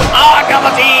in. Oh,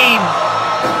 double team!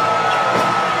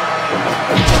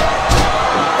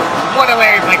 What a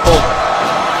lariat by Culver.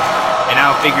 And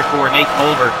now figure 4, Nate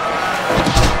Culver.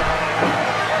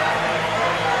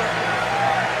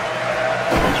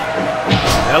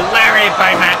 The lariat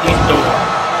by Matthew Storm.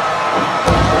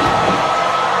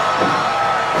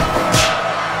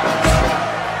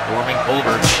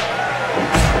 Culver.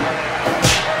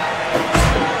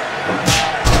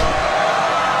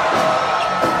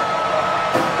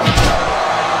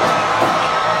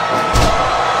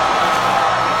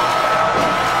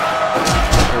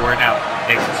 We're now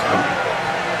taking this one.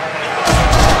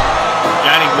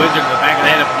 Johnny Wizard in the back of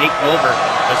the head of Nate Culver.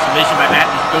 A submission by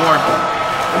Matthew Storm.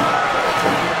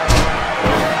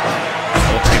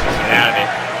 Culver can get out of it.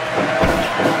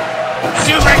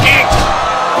 Super kick!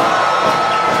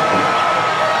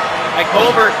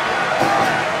 Culver.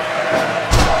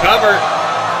 Cover.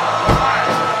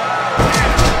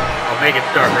 Oh, Megan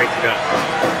Starr breaks it up.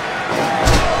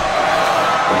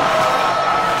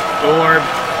 Storm.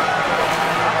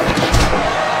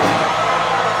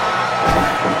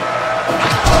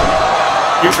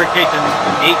 Super kick to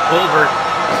Nate Culver.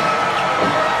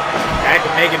 Back to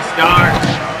Megan Starr.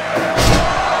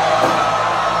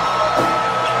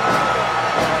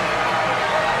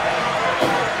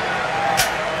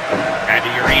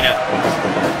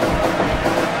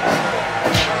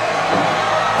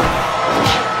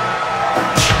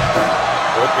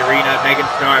 Megan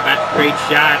Starr about to trade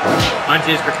shots.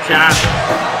 Punches for chops.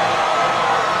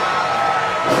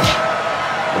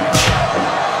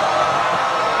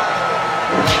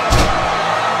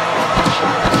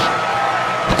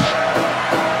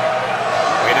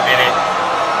 Wait a minute.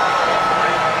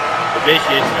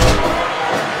 Submission.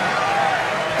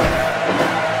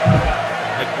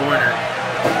 In the corner.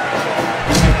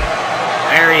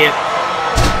 Lariat.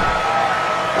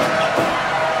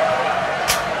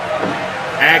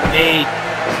 Nate.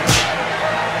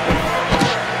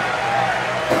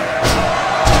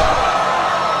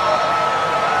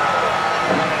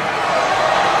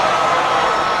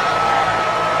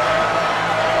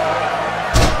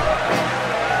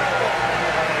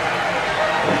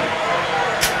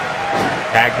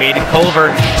 Tag made to Culver.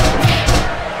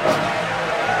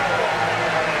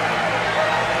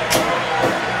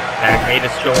 Tag made to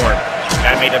Storm.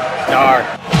 Tag made to Star.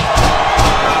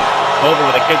 Culver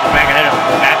with a kick to the back ahead of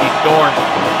Matthew Storm.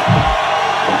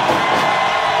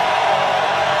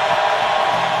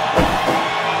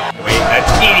 Wait, that's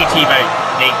DDT by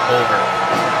Nate Culver.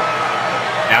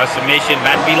 Now submission,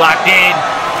 about to be locked in.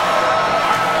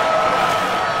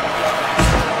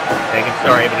 Megan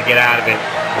Star able to get out of it.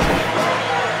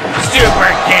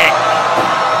 Super kick.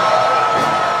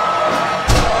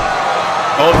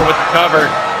 Culver with the cover.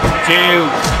 2.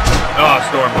 Oh,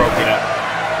 Storm broke it up.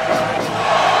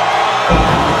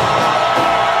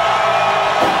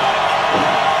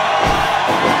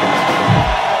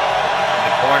 In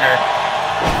the corner.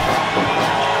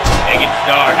 Megan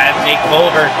Star has Nate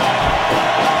Culver.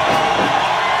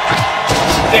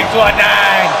 619.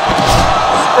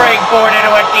 Springboard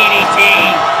into a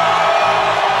DDT.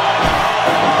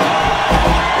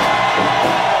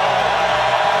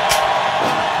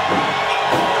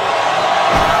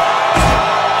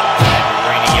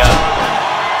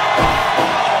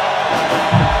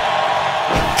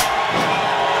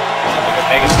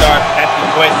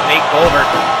 Twist, Nate Culver.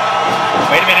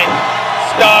 Wait a minute.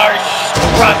 Star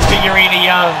struck to Urena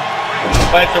Young,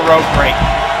 but it's a rope break.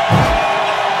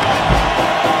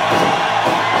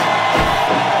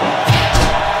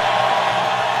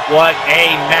 What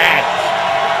a match.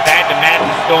 Back to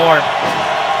Matthew Storm.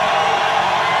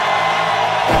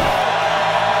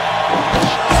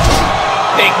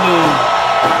 Big move.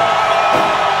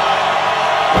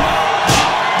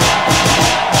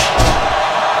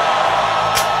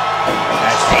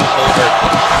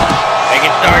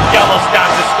 Megan Star double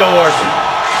stops the Storm.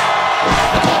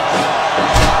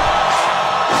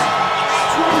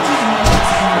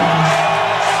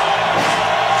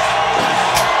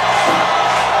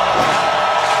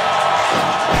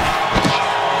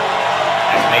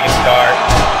 That's Megan Star.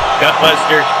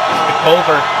 Gutbuster to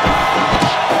Culver.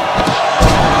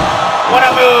 What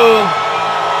a move!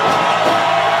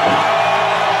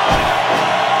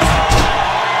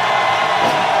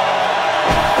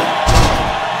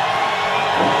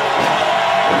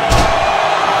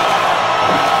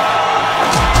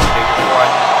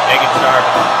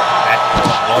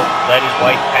 Let his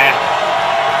wife pass.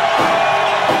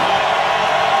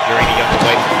 Urena Young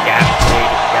away from Gap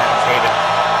Savin.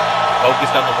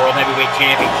 Focused on the World Heavyweight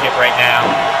Championship right now.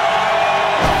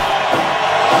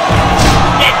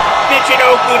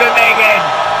 Michinoku to Megan.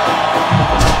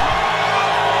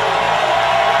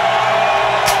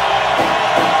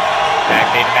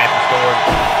 Back to Matthew Storm.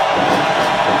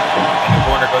 In the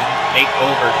corner goes Nate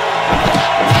Culver.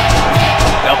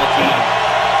 Double team.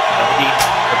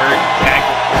 Reverse tag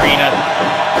with Urena.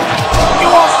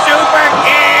 Dual super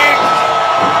kick!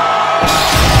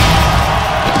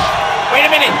 Wait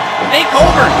a minute. Nate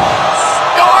Culver.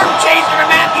 Storm chaser to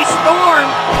Matthew Storm.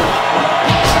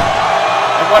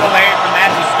 And what a land from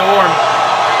Matthew Storm.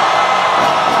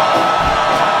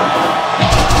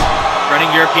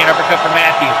 Running European uppercut for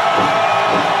Matthew.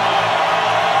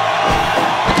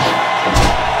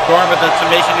 Storm with a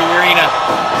submission to Urena.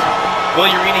 Will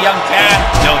Urena Young tap?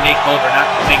 No, Nate Culver not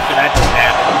to make sure that doesn't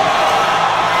happen.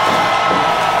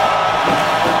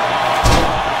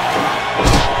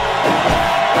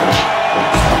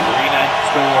 Urena and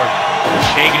Storm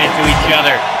taking it to each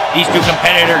other. These two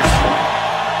competitors.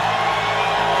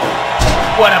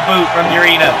 What a boot from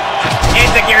Urena.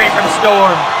 Enziguri from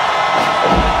Storm.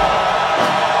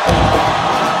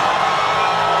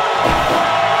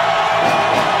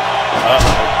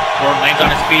 Storm lands on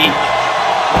his feet.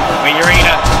 Wait,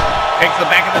 Urena picks the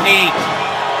back of the knee.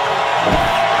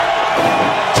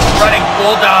 Running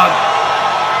Bulldog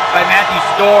by Matthew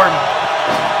Storm.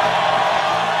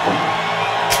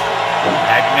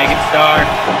 Back to Megan Star.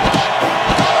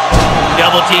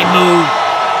 Double team move.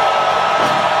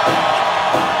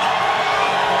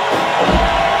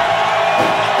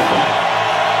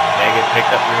 Megan picked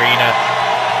up Urena.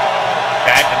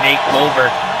 Back to Nate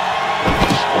Culver.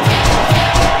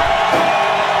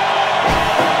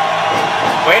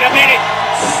 Wait a minute!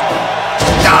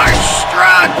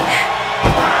 Starstruck!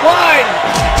 1!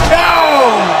 No!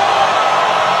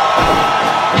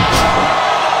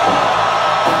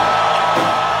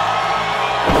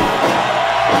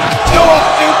 Dual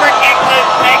super kickless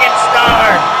Megan Star!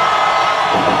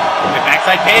 The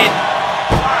backside pin.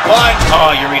 1!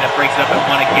 Oh, Urena breaks up at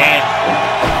 1 again.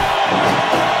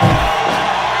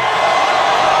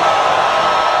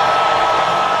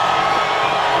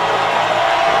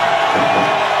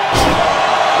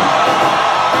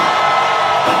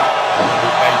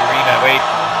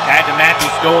 To Matthew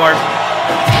Storm.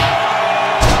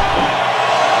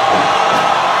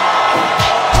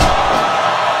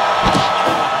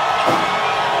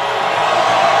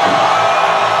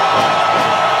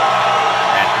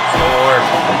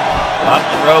 Off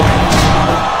the rope.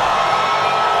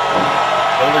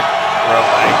 Shoulder throw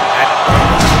by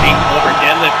Nate Over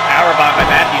deadlift powerbomb by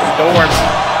Matthew Storm.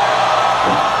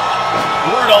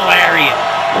 Brutal lariat.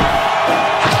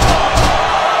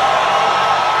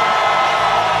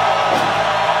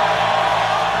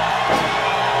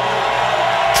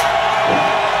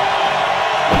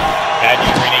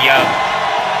 Arena Young.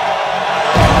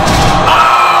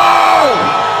 Oh!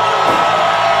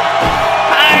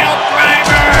 Pile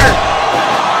driver!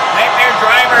 Nightmare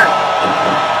driver.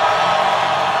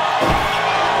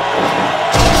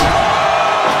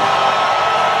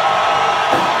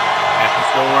 At the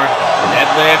store.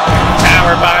 Deadlift.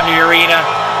 Powerbomb to Arena.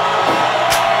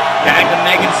 Tag to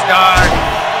Megan Starr.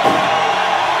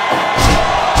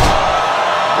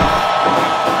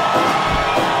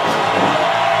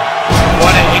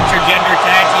 Intergender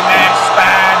tag team match,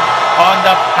 Spine on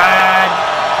the pad.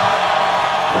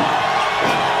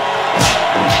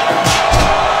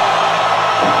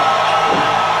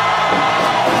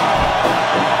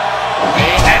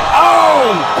 And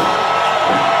oh!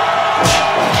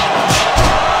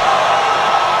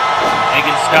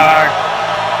 Megan Starr.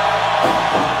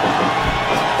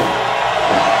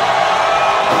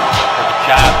 For the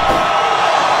chop.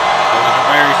 Over the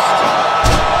reversed.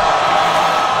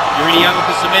 Arena Young with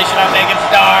the submission on Megan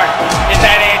Starr. Is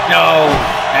that it? No.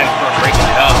 That's for breaking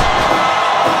it up.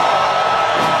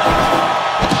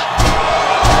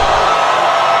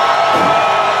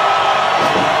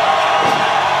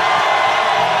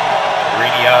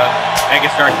 Arena Young.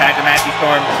 Megan Starr tag to Matthew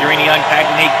Storm. Arena Young tag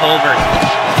to Nate Culver.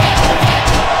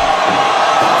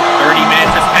 30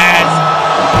 minutes of pads.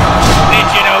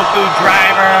 Michinoku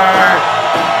driver.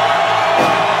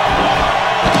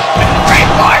 Right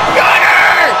block gunner.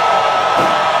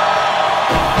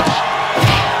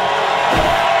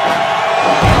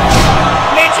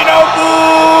 Michinoku.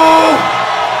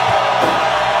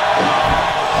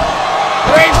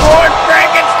 Springboard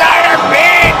Frankensteiner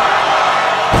pin.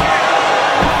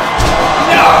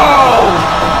 No.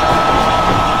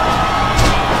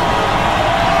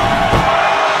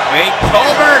 Wait,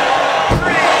 Culver.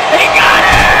 He got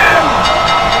him.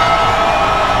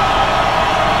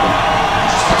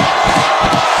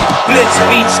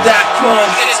 Blitzbeats.com.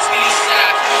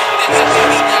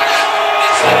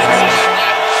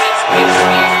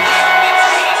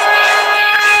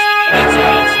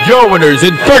 Your winners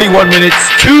in 31 minutes,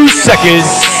 2 seconds.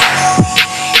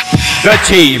 The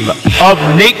team of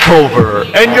Nate Culver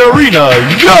and Arena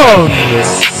Young.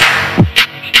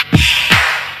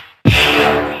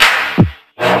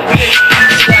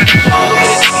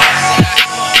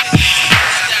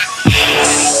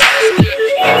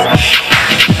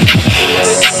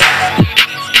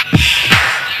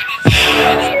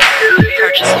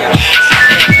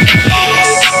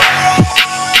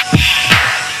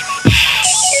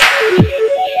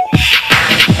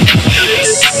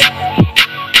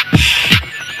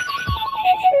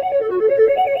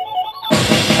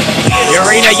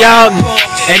 Arena Young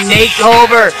and Nate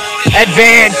Culver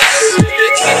advance.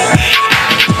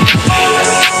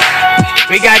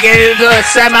 We gotta get into the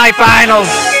semifinals.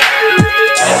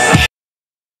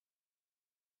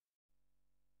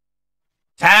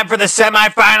 Time for the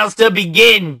semifinals to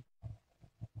begin.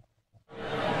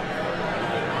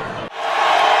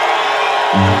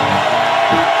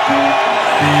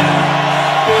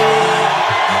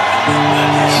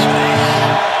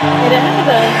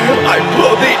 I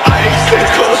blow the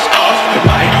icicles off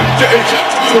my dead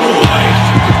wife.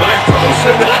 My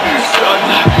frozen son,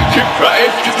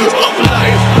 deprived of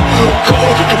life.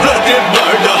 Cold-blooded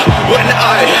murder when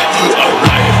I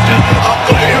arrived. I'll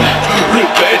claim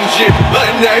revenge in my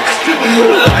next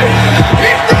life.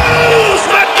 He throws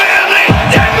my family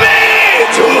and me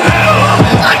to hell.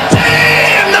 I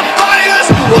tame the fires,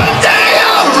 one day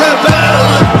I'll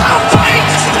rebel. I'll fight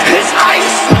his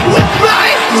ice with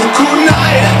my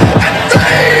kunai, and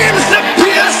flames that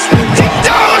pierce deep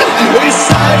down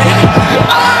inside.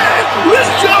 I will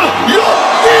show you.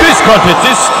 This contest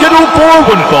is scheduled for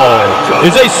one fall.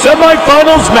 Is a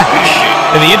semifinals match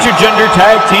in the Intergender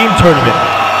Tag Team Tournament.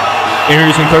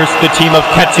 Introducing first the team of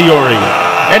Katsuyori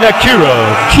and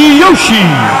Akira Kiyoshi.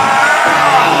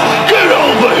 Get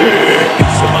over here.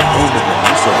 So my home in the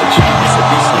midst of the trees, a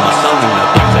beast in my song and my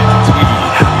birds I can tweet.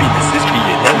 Happiness is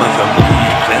being in my family.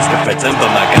 Plans to pretend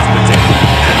but my gas protect me.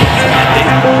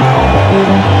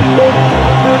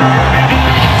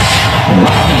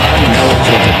 Melts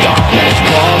into darkness,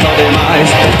 walls of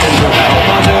demise. Been through hell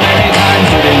far too many times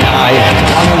to deny.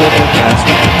 Longing with the past,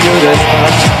 through this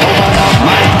heart. Open up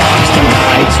my heart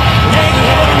tonight. Take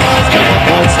the words, keep the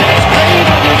good steps, brave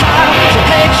on the high. She'll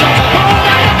take shots, hold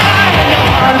on your eye and your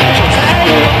heart. She'll tell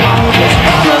you what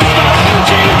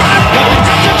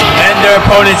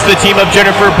opponents, the team of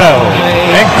Jennifer Bell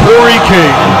and Corey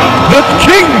King, the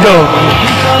Kingdom.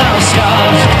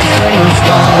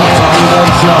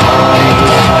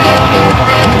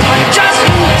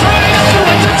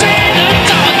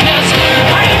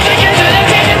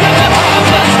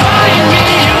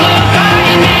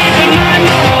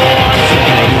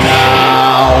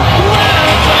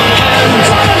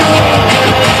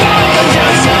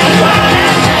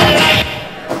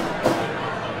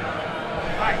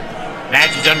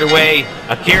 Match is underway.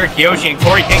 Akira Kiyoshi and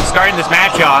Corey King starting this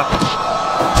match off.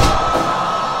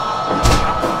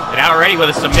 And already with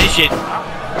a submission.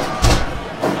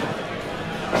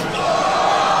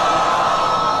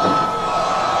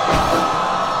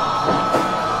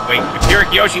 Wait, Akira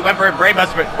Kiyoshi went for a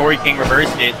brainbuster, but Corey King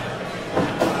reversed it.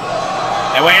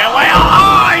 And wait,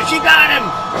 oh, she got him!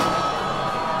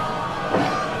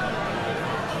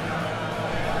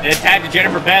 An attack to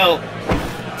Jennifer Bell.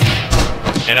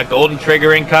 And a golden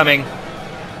trigger incoming.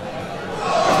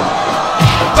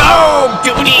 Boom!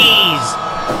 2 knees!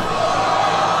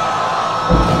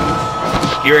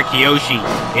 Akira Kiyoshi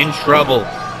in trouble.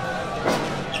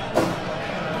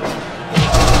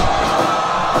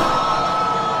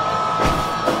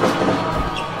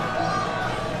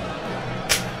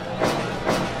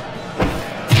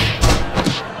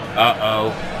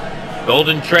 Uh-oh.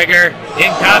 Golden trigger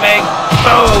incoming.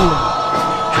 Boom!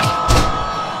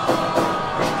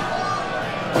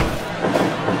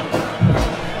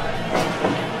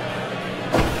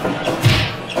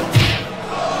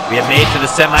 We have made to the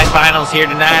semifinals here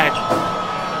tonight.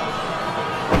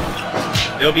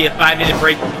 There'll be a 5-minute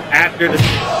break after the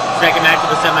second match of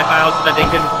the semifinals so that they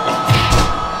can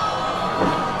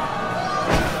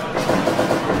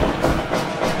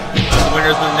the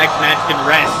winners of the next match can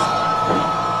rest.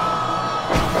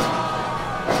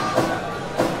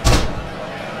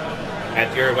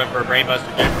 Akira went for a brainbuster.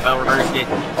 Jennifer Bell reversed it.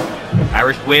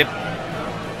 Irish whip.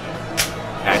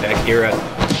 And Akira.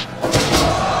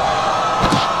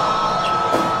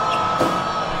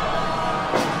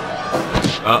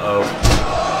 Uh-oh.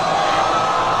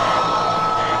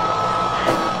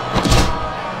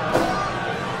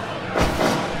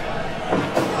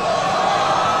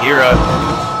 Akira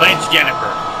clinch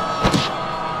Jennifer.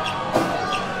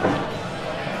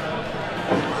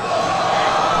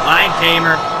 Line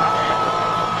tamer.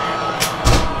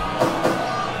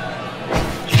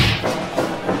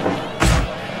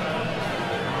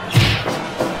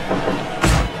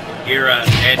 Akira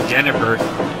and Jennifer.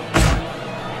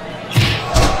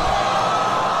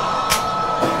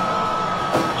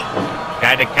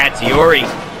 To Katsuyori.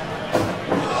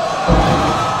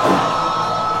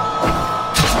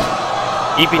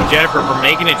 Keeping Jennifer from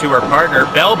making it to her partner.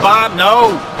 Bell bomb,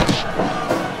 no!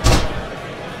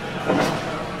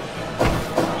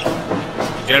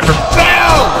 Jennifer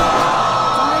Bell!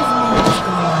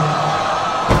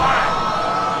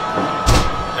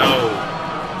 No.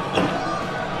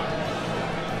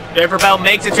 Jennifer Bell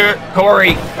makes it to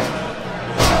Corey.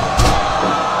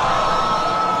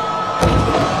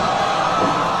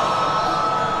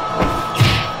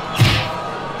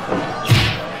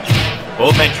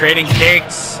 Both men trading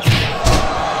kicks.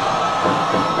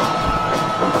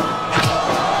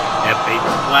 F8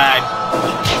 flag.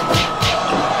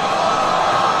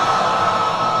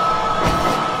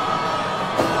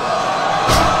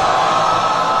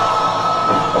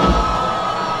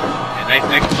 And nice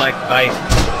neck flex by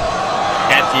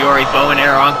Katsuyori, bow and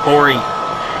arrow on Corey.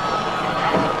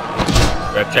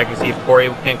 Ref checking to see if Corey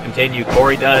can continue.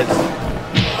 Corey does.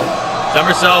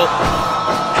 Somersault.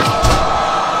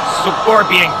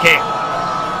 Scorpion kick.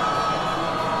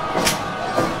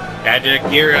 Gadget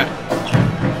Akira.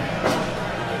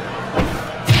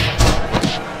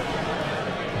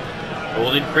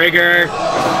 Golden trigger. 2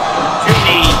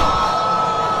 knees.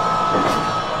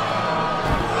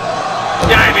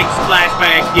 Diving splash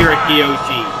by Akira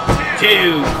Kiyoshi.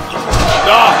 2.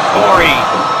 Oh, Corey.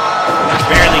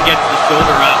 Barely gets the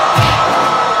shoulder up.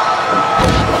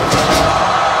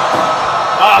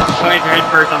 Oh, plays her head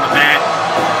first on the mat.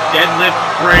 Deadlift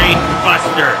brain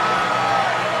buster.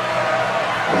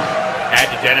 Add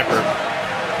to Jennifer.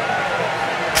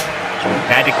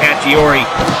 Add to Katsuyori.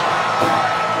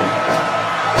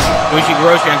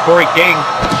 Ushigoroshi on Corey King.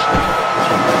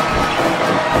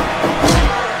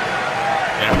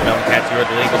 Jennifer Bell and Katsuyori,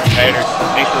 the legal competitors.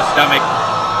 Face to the stomach.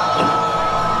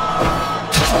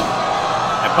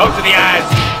 And poke to the eyes.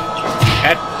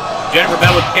 Jennifer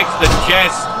Bell with kicks to the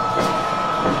chest.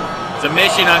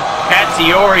 Submission on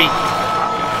Katsuyori.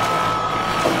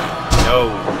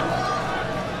 No.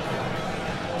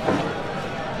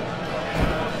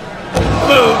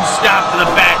 Boom! Stop to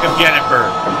the back of Jennifer.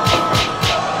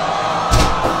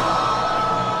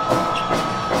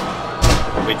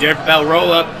 Jennifer Bell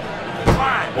roll up.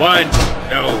 1.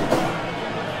 No.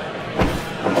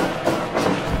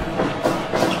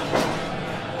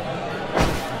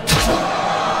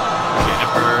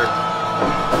 Jennifer.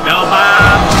 Bell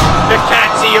bomb. To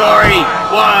Katsiori.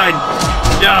 1.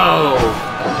 No.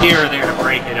 Here there to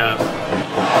break it up.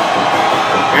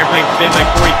 Airplane spin by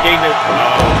Corey King. Oh,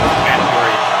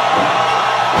 Katsiori.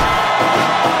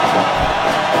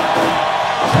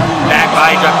 Back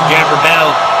by drop to Jennifer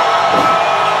Bell.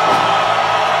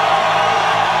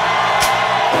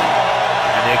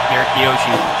 And then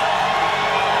Kyoshi.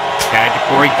 Tag to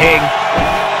Corey King.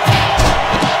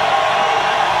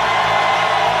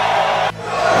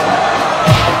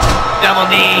 Double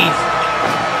knees.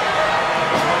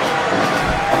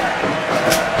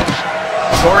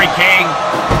 Corey King.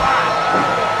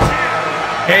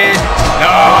 Hit.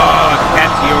 Oh,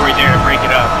 Katsiori there to break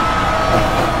it up.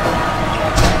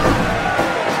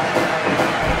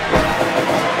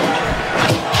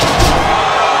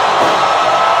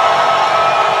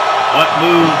 What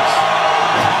moves?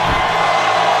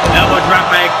 Elbow drop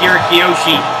by Akira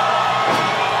Kiyoshi.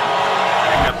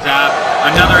 Back up top.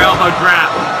 Another elbow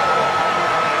drop.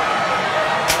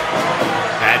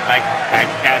 Bad by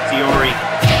Katsiori.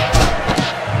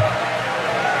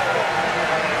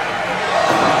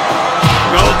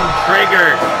 Golden trigger.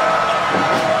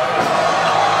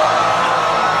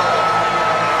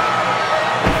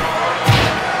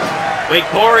 Wait,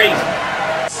 Corey.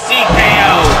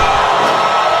 CKO.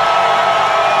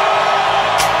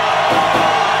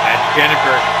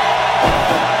 Jennifer.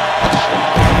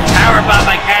 Powerbomb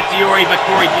by Katsiori, but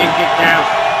Corey King kicked out.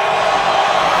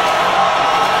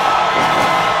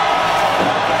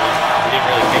 He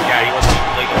didn't really kick out. He wasn't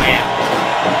even legal man.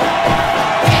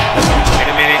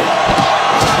 Wait a minute.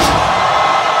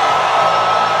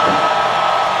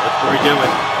 What's Corey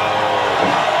doing?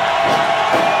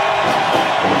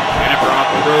 Jennifer off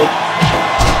the rope.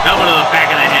 Elbow to the back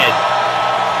of the head.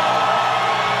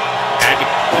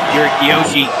 Akira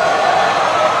Kiyoshi.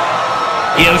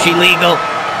 Kiyoshi legal.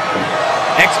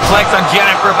 X-Plex on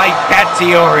Jennifer by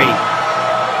Katsiori.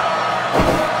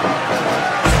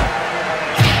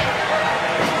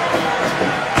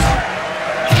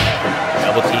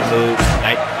 Double team move.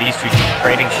 These two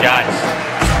trading shots.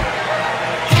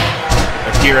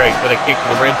 Akira with a kick to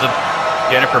the ribs of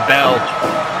Jennifer Bell.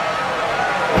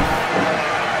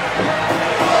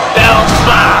 Bell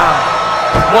bomb.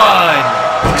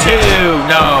 1, 2,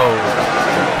 no.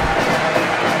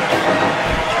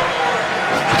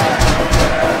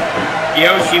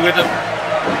 Kiyoshi with a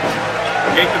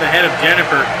kick to the head of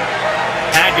Jennifer.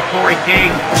 Tag to Corey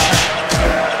King.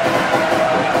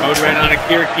 Code red on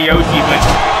Akira Kiyoshi, but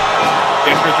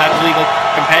Jennifer's not the legal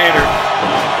competitor.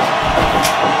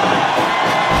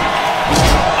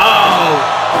 Oh!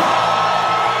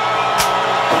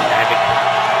 Tag to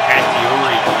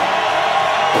Katsiori.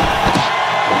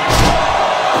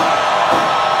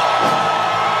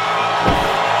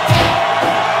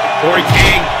 Corey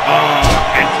King. Oh,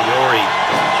 Katsiori.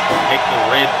 Kick the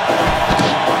rib.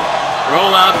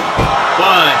 Roll up.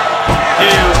 1,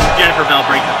 2. Jennifer Bell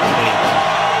breaks up the team.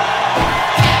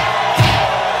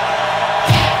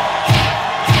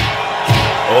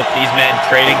 Both these men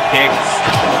trading kicks.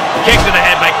 Kick to the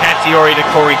head by Katsiori to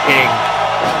Corey King.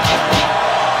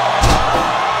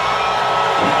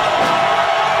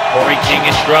 Corey King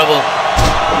in trouble.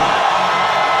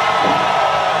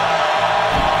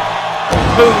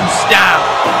 Boom stop.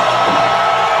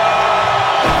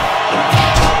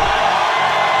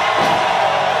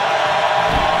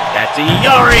 That's a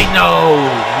Yori. No,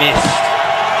 missed.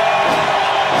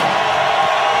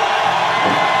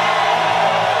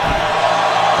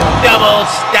 Double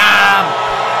stomp.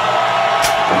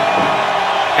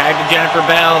 Tag to Jennifer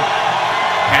Bell.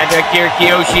 Tag to Akira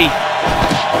Kiyoshi.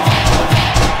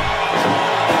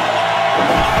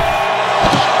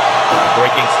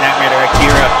 Corey King snapmare to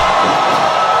Akira.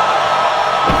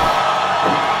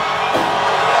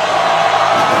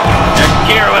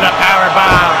 Akira with a power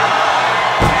bomb.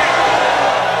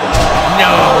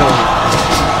 No.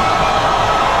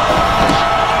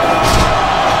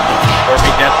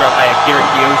 Corey death drop by Akira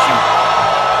Kiyoshi.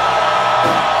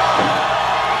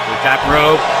 To the top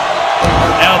rope.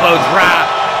 Elbow drop.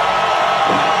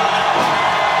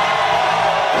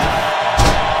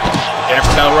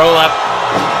 Jennifer Bell roll up.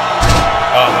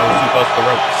 Oh no, too close to the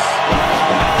ropes.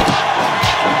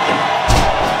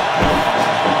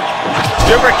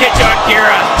 Super kick to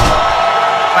Akira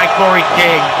by Corey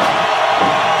King.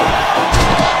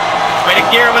 Wait,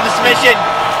 Akira with a submission.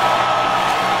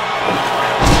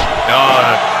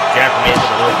 Oh, Jennifer made it to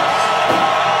the ropes.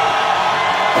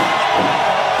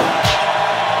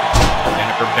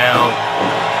 Jennifer Bell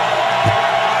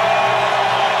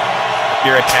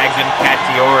Akira tags in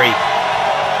Katsuyori.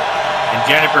 And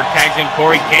Jennifer tags in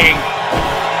Corey King.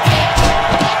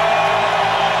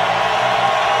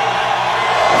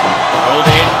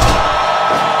 Golden.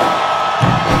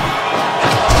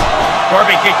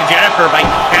 Corbin kick to Jennifer by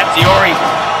Katsuyori.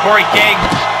 Corey King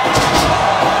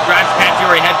drives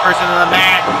Katsuyori headfirst into the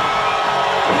mat.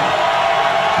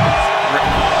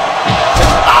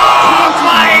 Oh,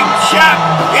 flying chop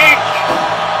kick.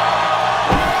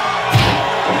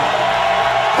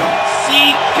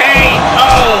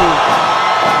 CKO.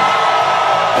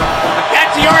 But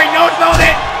Katsuyori no-sold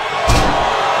it.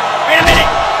 Wait a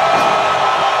minute.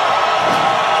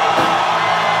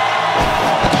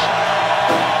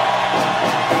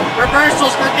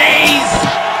 Reversals for days.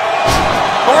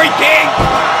 Corey King.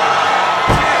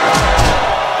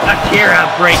 Akira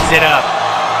breaks it up.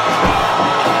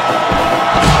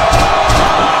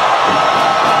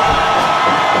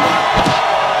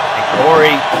 And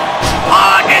Corey.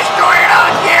 Oh, destroyer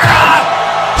Akira.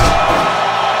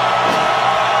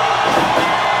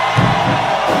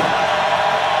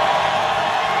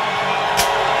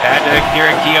 Back to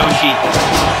Akira Kiyoshi.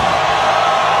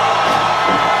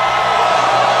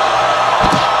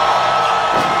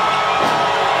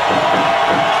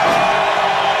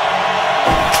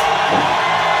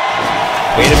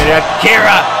 Wait a minute,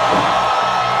 Akira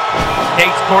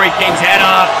takes Corey King's head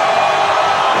off,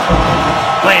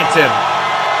 plants him.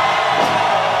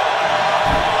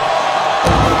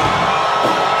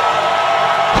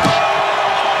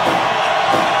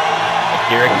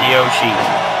 Akira Kiyoshi.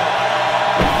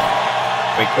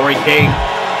 Wait, Corey King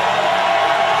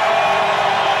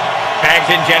tags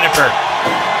in Jennifer.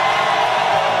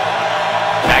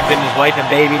 Tags in his wife and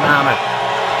baby mama.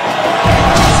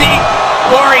 See?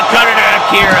 Corey cutter to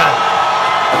Akira.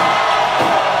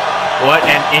 What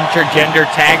an intergender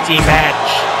tag team match.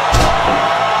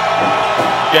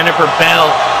 Jennifer Bell.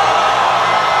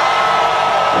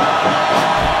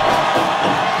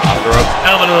 Off the ropes,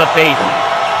 elbow to the face.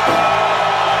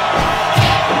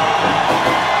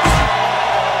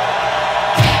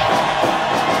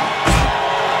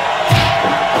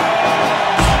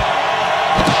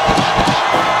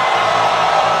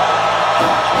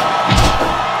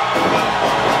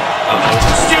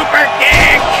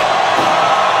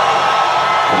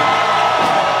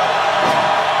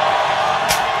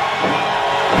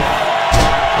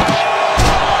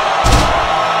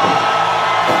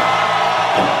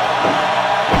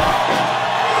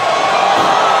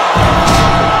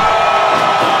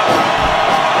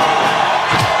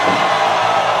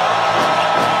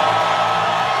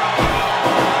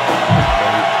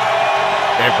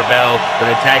 Bell, but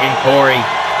attacking Corey.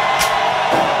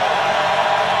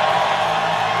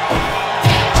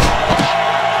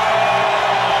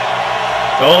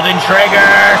 Golden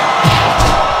Trigger.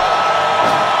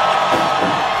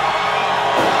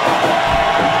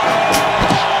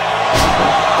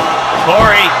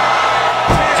 Corey.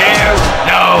 2.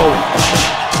 No.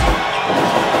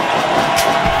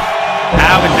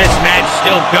 How is this match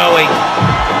still going?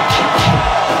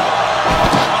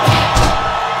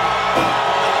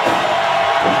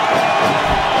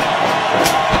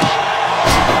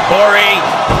 Corey,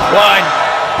 1,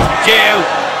 2,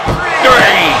 3.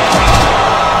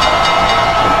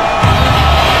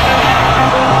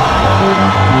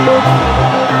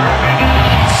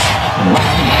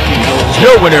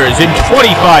 Your winners in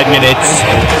 25 minutes,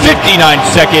 59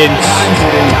 seconds,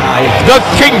 The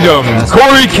Kingdom,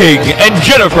 Corey King and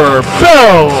Jennifer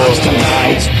Bell.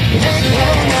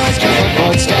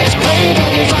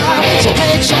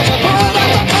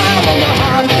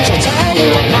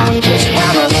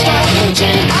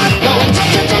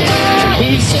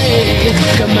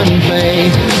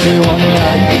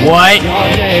 What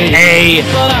a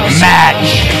match!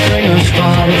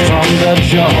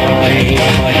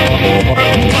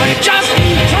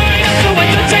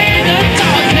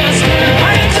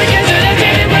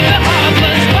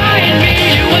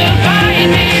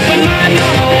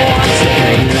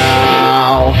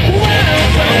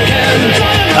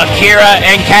 Akira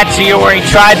and Katsuyori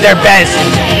tried their best,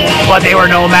 but they were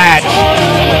no match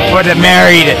for the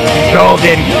married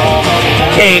Golden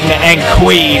King and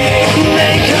Queen.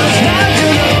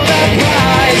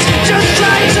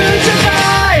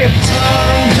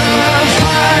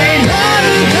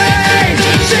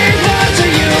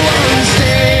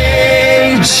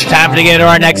 Time to get to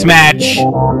our next match.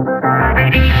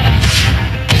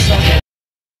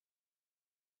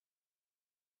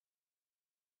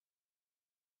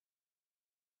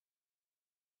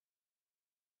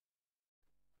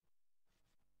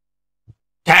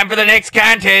 Time for the next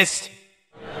contest.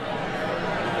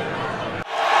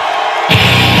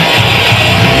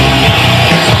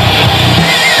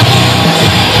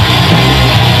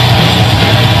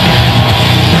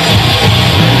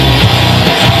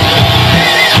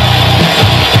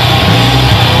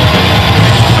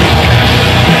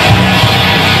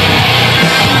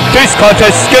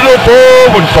 contest scheduled for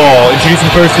one fall.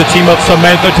 Introducing first the team of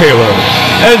Samantha Taylor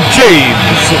and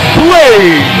James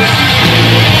Blade.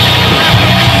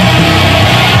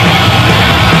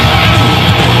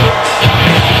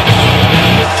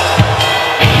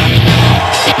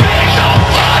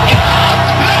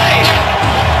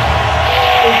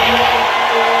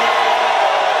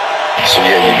 So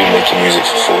yeah, you've been making music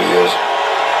for 4 years.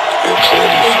 You're clearly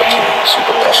fucking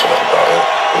super passionate about it,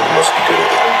 and you must be good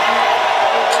at it.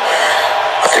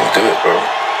 I think do it, bro.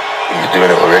 You're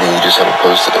doing it already, you just haven't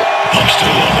posted it. I'm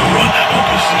still on the run,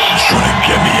 opposition's trying to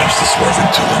get me. I'm still swerving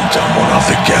till I'm done, one off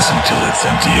the gas until it's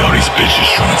empty. All these bitches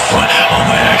trying to front, all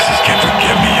my exes can't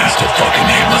forget me. I still fucking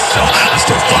hate myself, I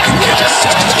still fucking get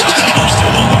accepted. I'm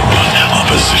still on the run,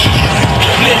 opposition's trying to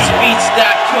get me.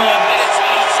 Blitzbeats.com.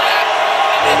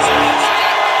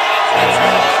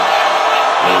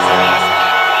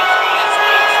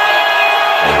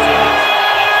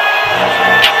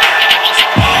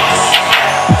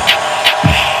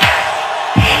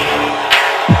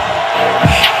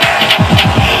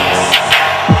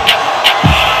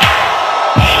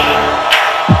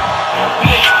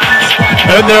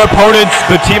 And their opponents,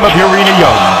 the team of Irina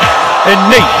Young and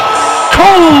Nate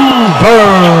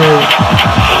Colbert.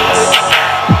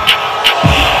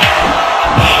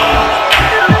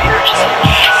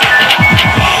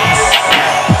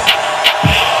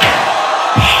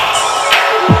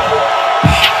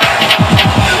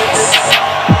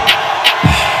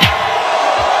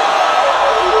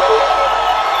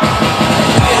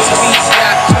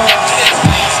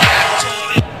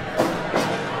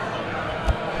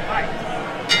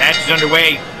 Match is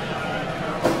underway.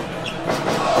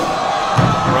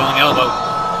 Rolling elbow.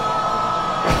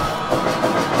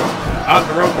 Off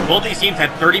the rope. Both these teams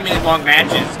had 30-minute long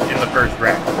matches in the first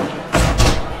round.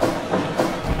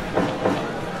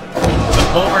 But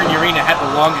Colbert and Urena had the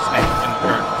longest match in the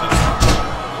third.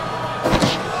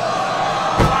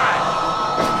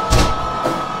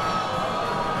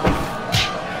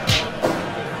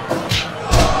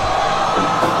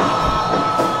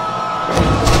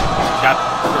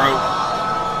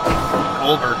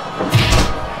 Colbert.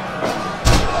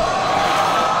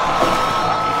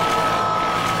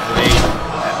 Blade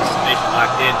had the submission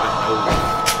locked in, but no.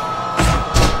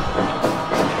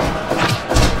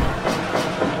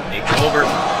 Nate Colbert.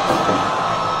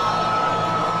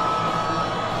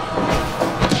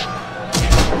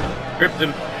 Tripped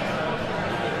him.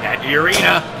 At the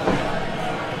arena.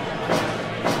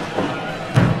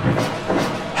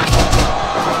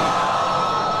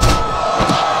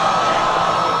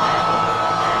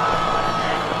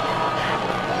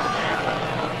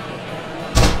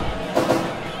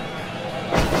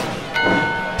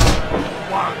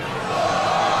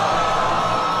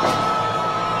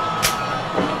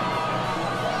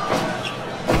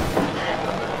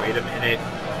 Wait a minute.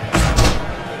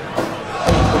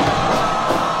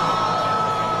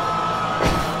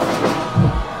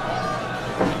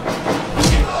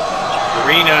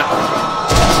 Arena.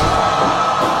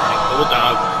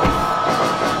 Bulldog.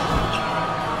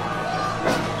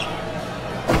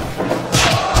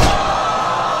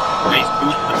 Nice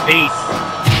boot to the face.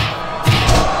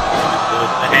 Goes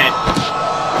to the head.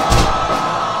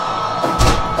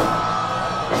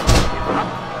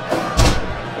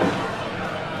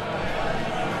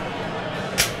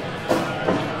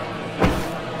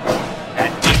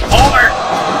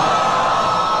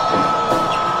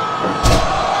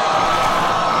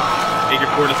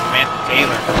 To Samantha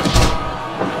Taylor.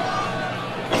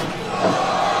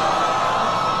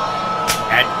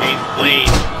 At James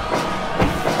Blade.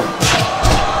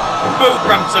 Boot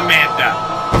from Samantha.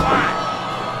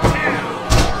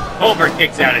 1, 2. Colbert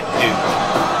kicks out at 2.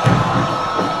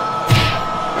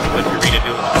 What's Urena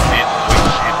doing with Samantha?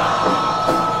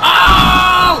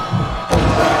 Oh!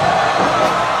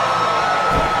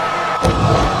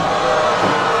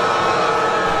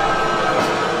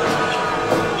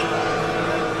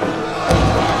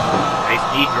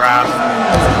 Knee drop.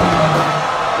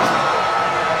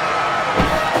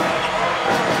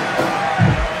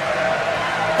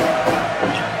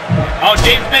 Oh,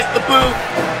 James missed the boot.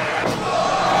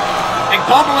 And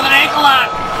Colbert with an ankle lock.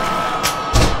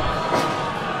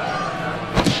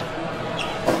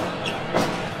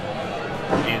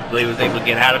 James Blade was able to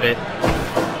get out of it.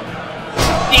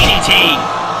 DDT.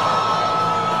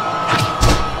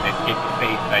 Nice kick to the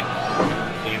face by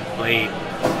James Blade.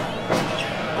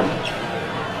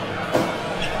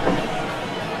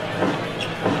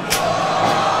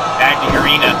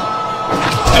 Urena.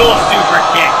 Dual super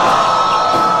kick.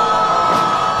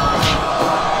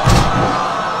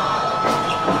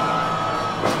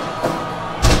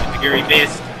 Gary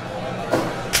missed.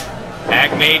 Tag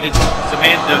made it.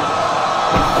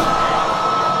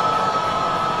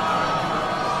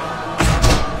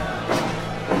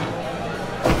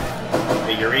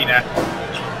 Urena.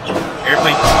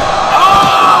 Airplane.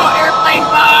 Oh! Airplane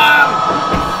bomb!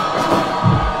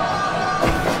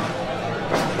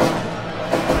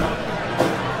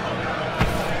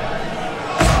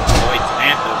 Oh, wait,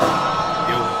 Samantha.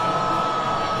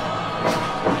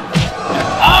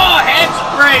 Oh,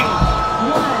 handspring!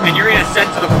 And Urena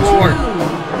sent to the floor.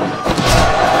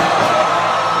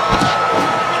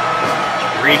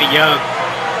 Urena Young.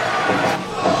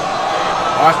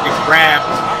 Austin grab.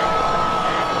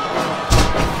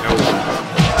 No.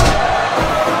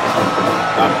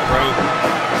 Top rope.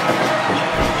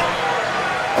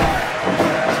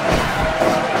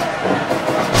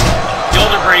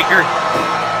 Shoulder breaker.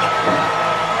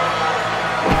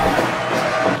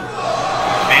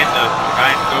 Samantha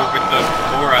trying to go with the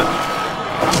Kimura.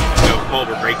 No,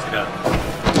 Colbert breaks it up.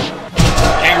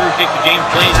 Kangaroo kick to James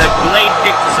Blade. A blade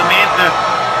kick to Samantha.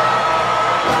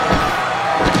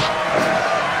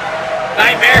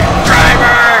 Nightmare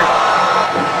driver!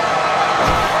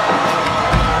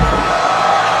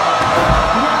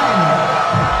 1,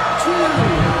 2,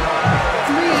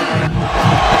 3,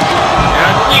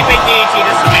 Leaping DT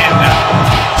to Samantha.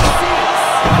 6,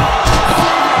 7,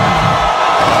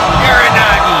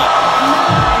 Uranagi.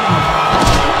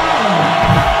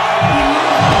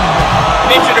 9,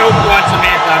 Michinoku on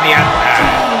Samantha on the outside.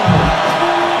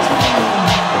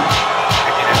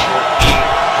 Second at 14.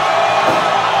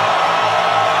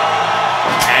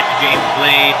 Add to James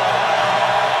Blade.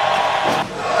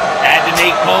 Add to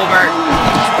Nate Colbert.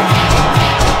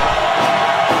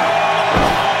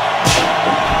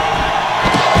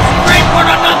 Springboard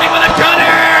on nothing with a cutter!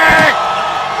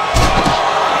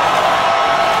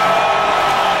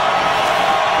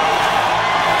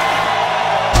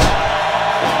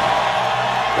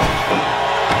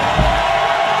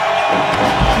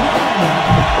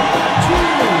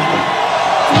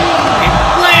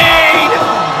 Blade!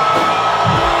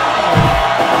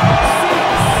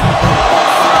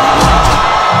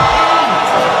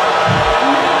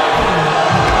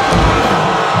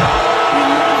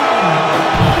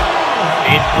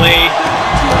 Nate Blade.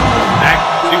 Back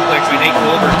suplex by Nate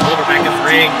Colbert. Colbert back in the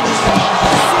ring.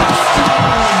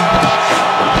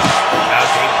 Now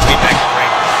James Blade back in the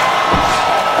ring.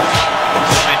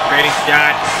 Penetrating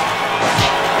shot.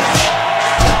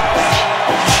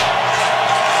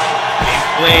 James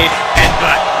Blade.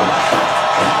 Headbutt.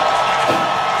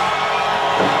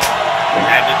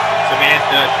 Add to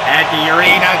Samantha. Add to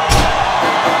Urena.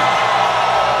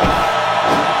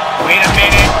 Wait a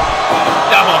minute.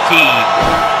 Double team.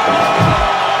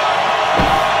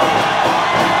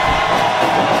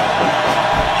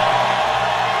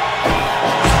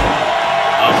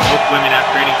 Oh, both women out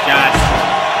trading shots.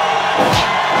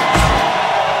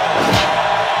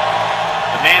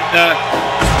 Samantha,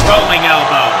 rolling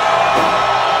elbow.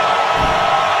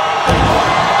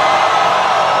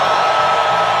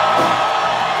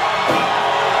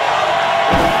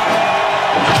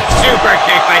 Super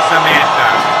kick by Samantha.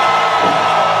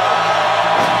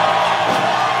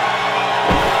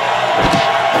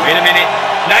 Wait a minute.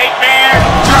 Nightmare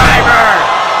driver.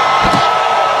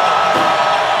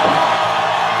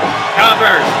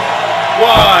 Covered.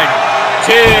 1,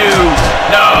 2.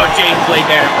 No, James Blade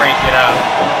there to break it up.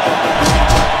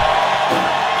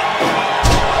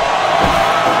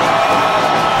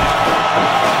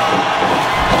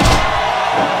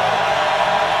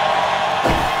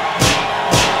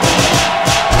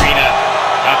 Urena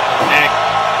up to the neck.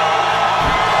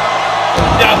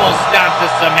 Double stomp to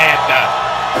Samantha.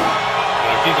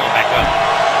 She's going back up.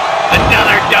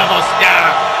 Another double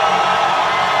stomp.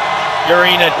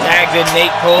 Urena tags in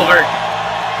Nate Colbert.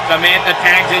 Samantha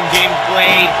tags in James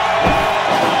Blade.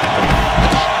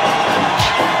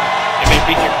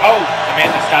 Oh,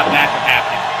 Samantha stopped that from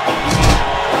happening.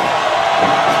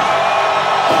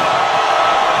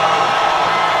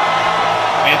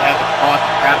 Samantha has a cross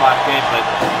and crab locked in, but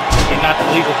she's not the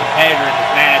legal competitor in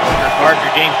this match. Her partner,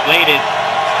 James Blade, is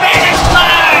Spanish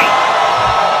Fly!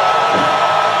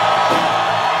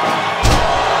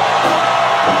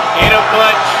 Gato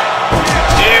clutch.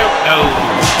 2. No.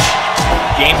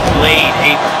 James Blade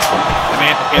hates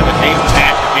Samantha Taylor saves the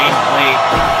match for James Blade.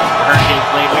 For her, James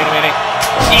Blade. Wait a minute.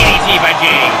 DDT by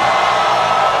James.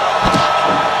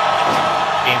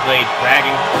 James Blade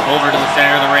dragging over to the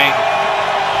center of the ring.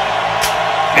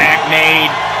 Tag made.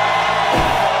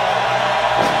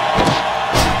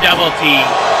 Double team.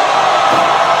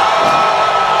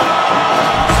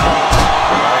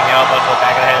 Throwing elbow to the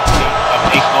back of the head of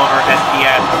Nate Over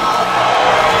STS.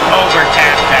 Over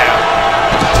tapped out.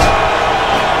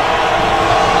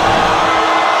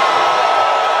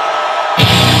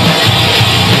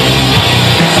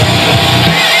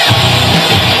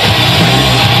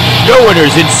 Your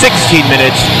winners in 16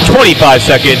 minutes, 25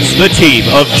 seconds, the team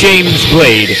of James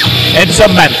Blade and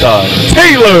Samantha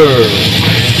Taylor.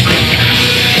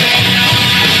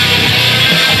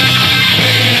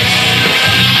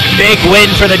 Big win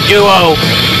for the duo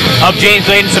of James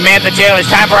Blade and Samantha Taylor.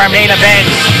 It's time for our main event.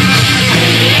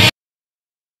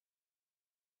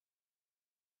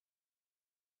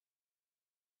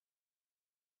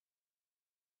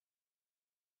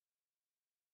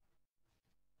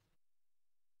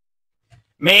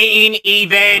 Main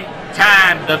event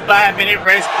time. The 5-minute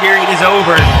rest period is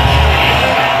over.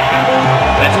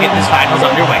 Let's get this finals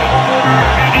underway.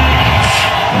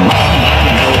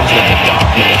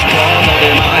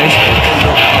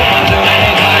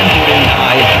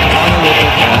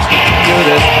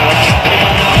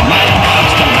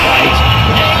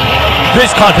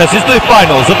 This contest is the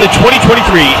finals of the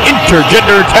 2023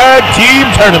 Intergender Tag Team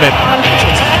Tournament.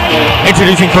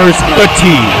 Introducing first the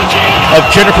team of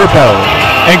Jennifer Bell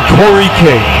and Corey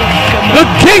King, the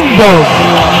Kingdom.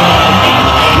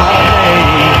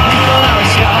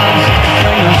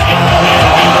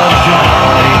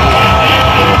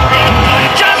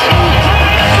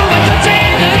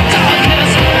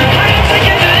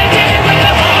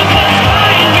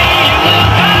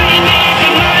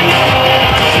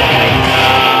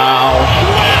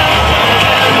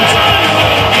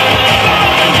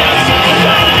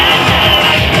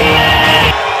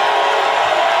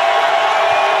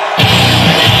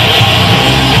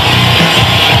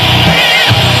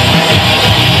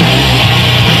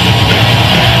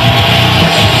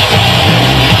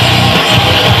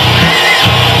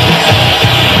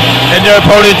 And their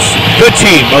opponents, the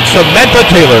team of Samantha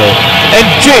Taylor and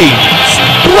James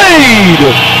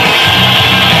Blade.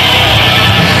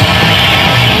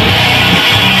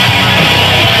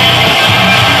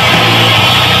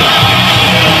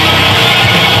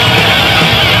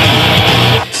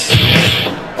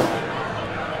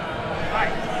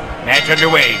 Match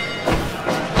underway.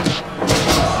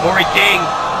 Corey King.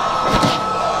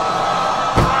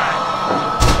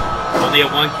 Only a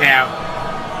 1 count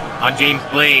on James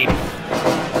Blade.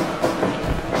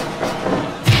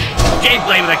 James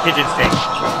Blade with a kitchen stick.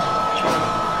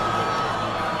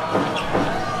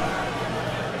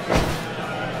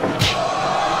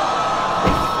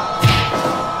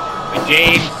 But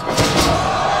James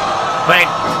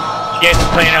gets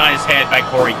planted on his head by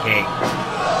Corey King.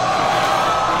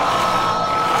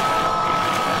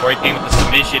 Corey King with the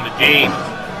submission to James.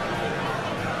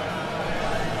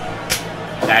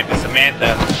 Back to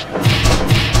Samantha.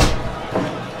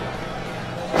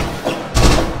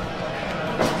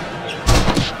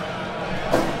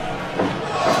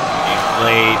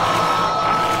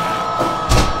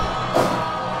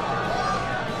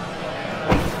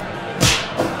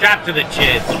 Drop to the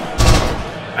chin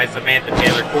by Samantha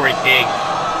Taylor. Corey King.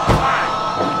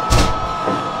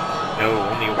 No,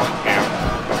 only a 1 count.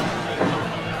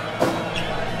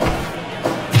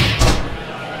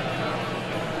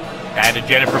 Back to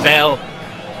Jennifer Bell.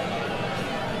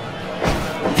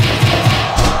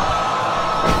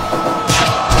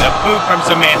 The boot from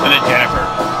Samantha to Jennifer.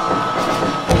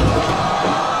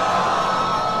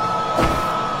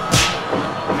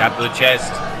 Got to the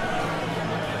chest.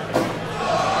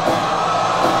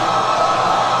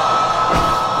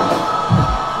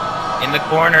 In the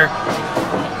corner.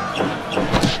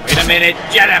 Wait a minute,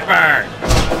 Jennifer!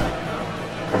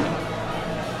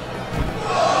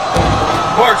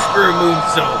 Corkscrew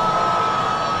moonsault.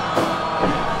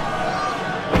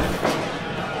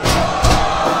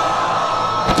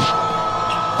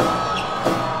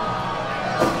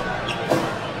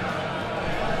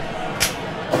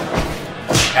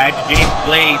 Back to James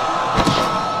Blade.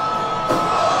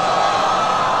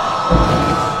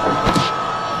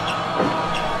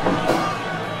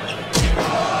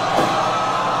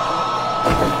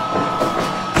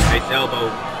 Nice elbow.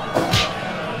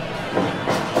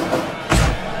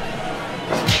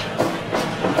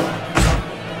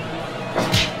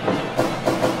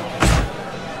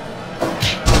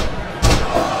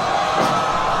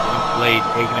 James Blade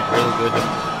taking it really good.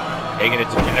 Taking it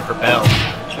to Jennifer Bell.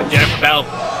 But Jennifer Bell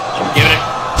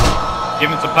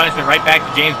giving some punishment right back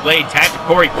to James Blade. Tap to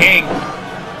Corey King.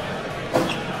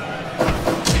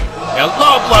 A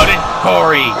low-bloated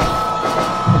Corey.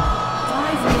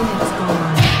 5 minutes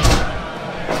gone.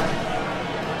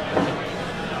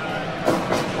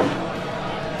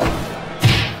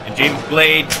 And James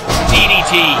Blade,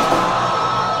 DDT.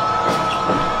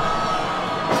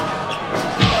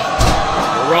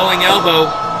 A rolling elbow.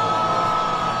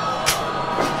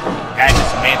 Back to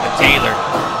Samantha Taylor.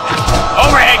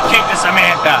 Overhead kick to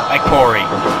Samantha by Corey.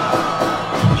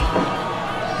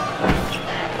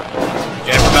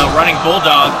 Jennifer Bell running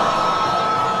Bulldog.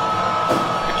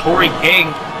 Corey King.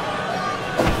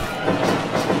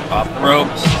 Off the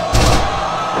ropes.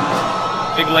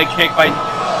 Big leg kick by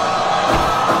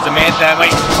Samantha.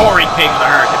 Wait, Corey King with a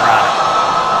Hurricane Rana.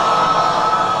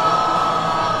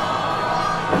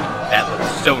 That looks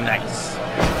so nice.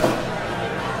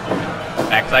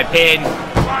 Backside pin.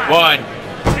 1,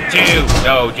 2.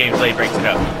 No, James Blade breaks it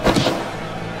up.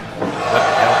 What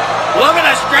the hell? Look at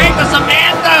the strength of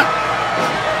Samantha!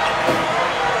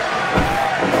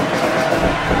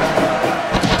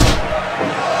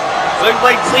 Sling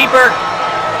Blade sleeper.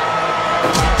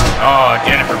 Oh,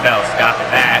 Jennifer Bell stopping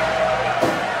that.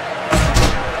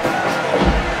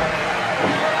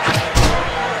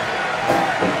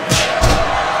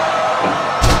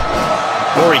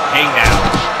 Corey King now.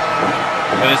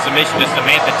 With a submission to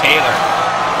Samantha Taylor.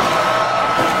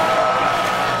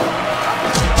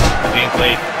 James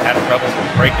Blade having trouble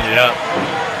breaking it up.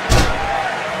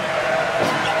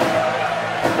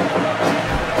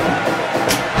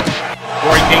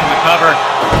 Corey King the cover. 1,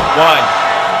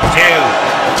 2.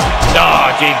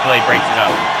 Oh, James Blade breaks it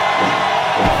up.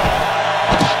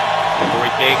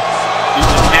 Corey King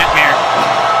using the snapmare.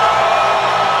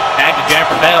 Tag to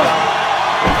Jennifer Bell.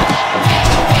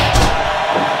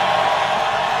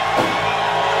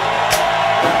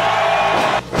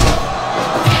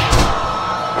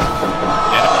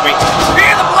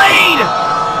 Spear the Blade!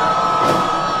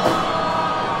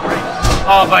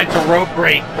 Oh, but it's a rope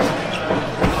break.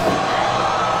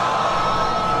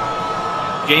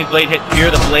 James Blade hit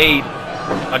Fear the Blade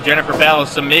on Jennifer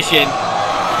Bell's submission.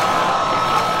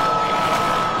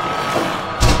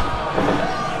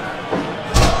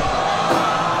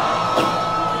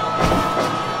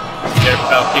 Jennifer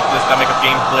Bell kicks the stomach of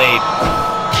James Blade.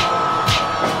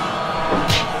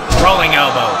 Rolling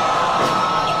elbow.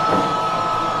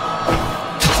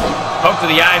 Poke to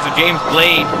the eyes of James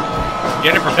Blade.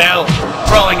 Jennifer Bell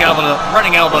rolling elbow,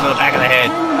 running elbow to the back of the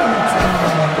head.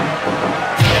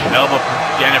 Elbow from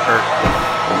Jennifer.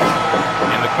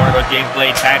 In the corner goes James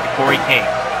Blade, tag to Corey King.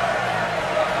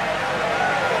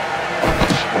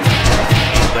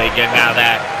 James Blade getting out of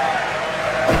that.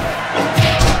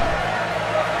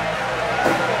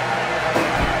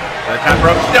 To the top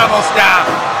rope, double stop.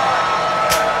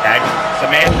 Tag to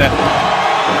Samantha.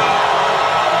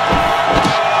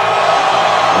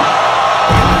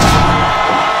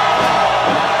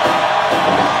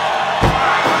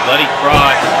 Bloody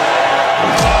cross.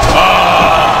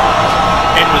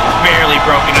 Was barely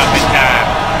broken up in time.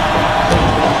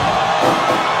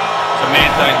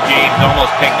 Samantha and James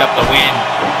almost picked up the win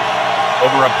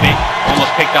over a bit,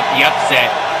 almost picked up the upset.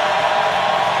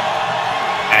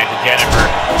 Tag to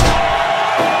Jennifer.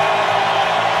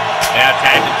 Now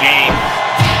tag to James.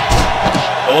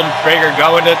 Golden trigger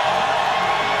going to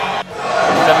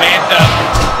Samantha.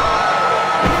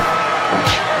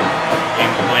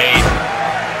 James Blade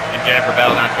and Jennifer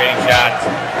Bell not trading shots.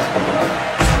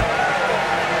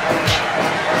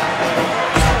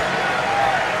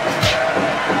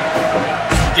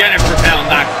 Jennifer Bell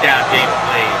knocks down James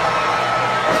Blade.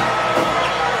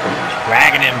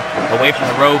 Dragging him away from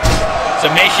the ropes.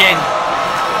 Submission.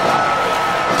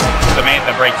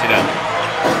 Samantha breaks it up.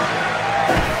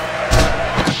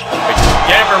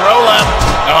 Jennifer roll up.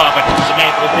 Oh, but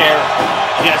Samantha was there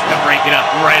just to break it up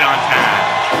right on time.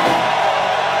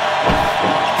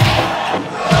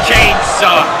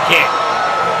 Chainsaw kick.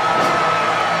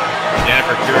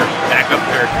 Jennifer back up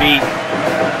to her feet.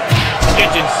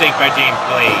 Kitchen sink by James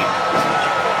Blade.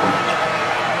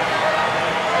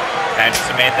 Tag to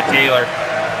Samantha Taylor.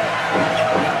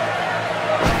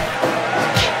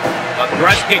 A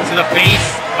thrust kick to the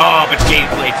face. Oh, but James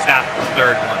Blade stopped the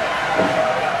third one.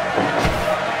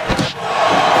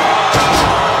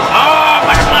 Oh,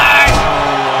 butterfly!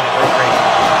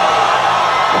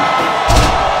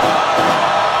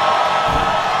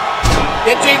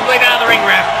 Get James Blade out of the ring,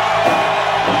 ref.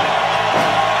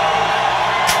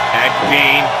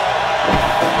 James.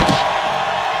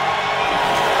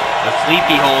 A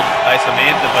sleepy hold by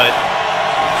Samantha, but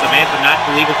Samantha not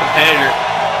the legal competitor.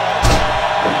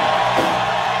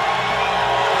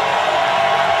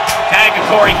 Tag to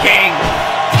Corey King.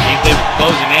 James Blade was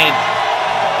closing in.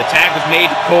 The tag was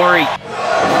made to Corey.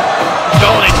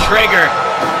 Golden trigger.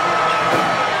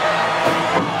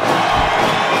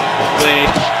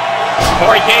 Blade.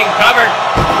 Corey King covered.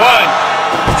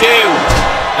 1, 2.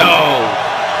 No.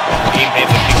 James Blade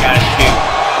kick out of 2.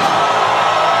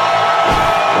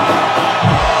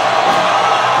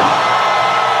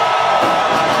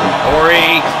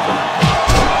 Corey.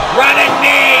 Running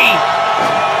knee.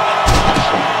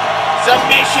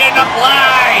 Submission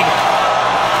applied.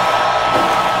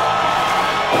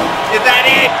 Is that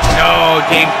it? No.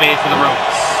 James made it to the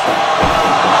ropes.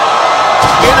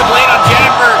 Here's the blade on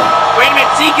Jennifer. Wait a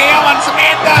minute, CKO on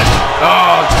Samantha.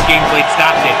 Oh, James Blade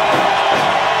stopped it.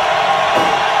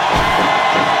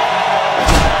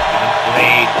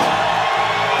 Blade.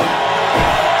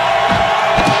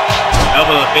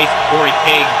 Elbow to the face of Corey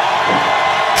King.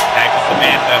 Back to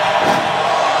Samantha.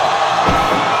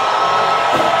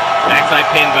 Backside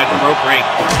pin by the rope break.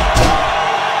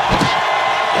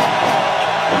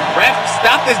 Ref,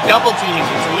 stop this double teaming.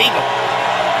 It's illegal.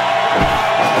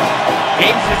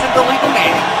 James isn't the legal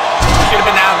man. Should have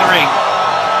been out of the ring.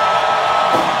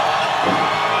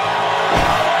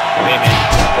 Wait a minute.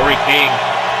 Corey King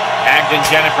tags in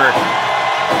Jennifer.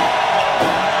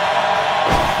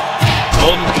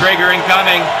 Golden trigger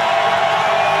incoming.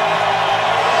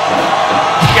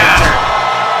 Got her.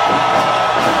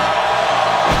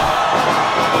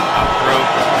 Up rope.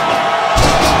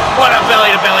 What a belly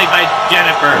to belly by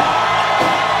Jennifer.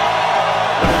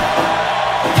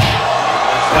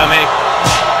 Stomach.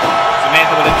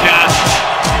 Samantha with a chop.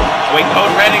 Wait,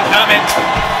 Code Red incoming.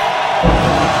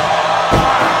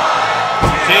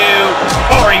 2.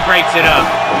 Corey breaks it up.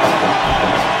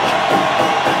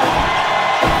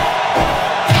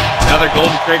 Another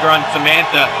golden trigger on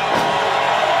Samantha.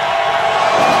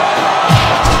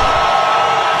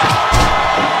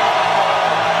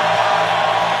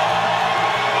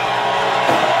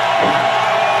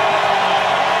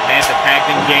 Samantha tagged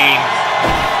in James.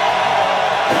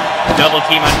 Double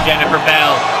team on Jennifer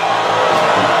Bell.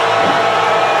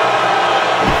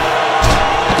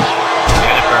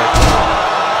 Jennifer.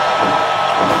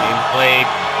 James Blade.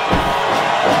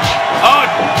 Oh!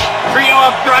 Trio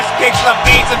of thrust kicks to the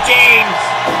face of James.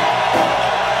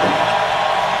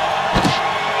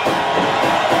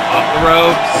 Off the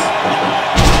ropes.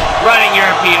 Running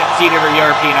European seat over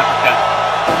European uppercut.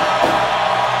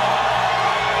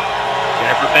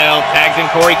 Jennifer Bell tags in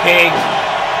Corey King.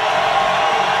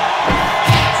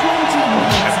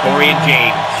 Corey and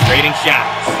James trading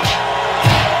shots.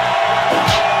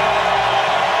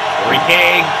 Corey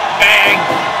King, bang,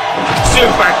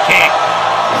 super kick.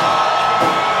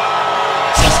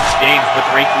 James with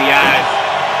the right to the eyes.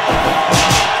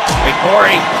 Hey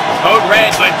Corey, Code Red,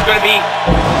 but it's gonna be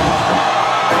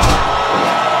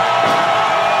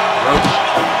rope.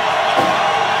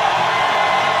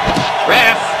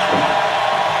 Ref.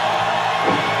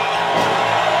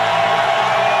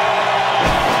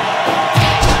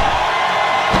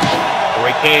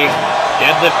 King,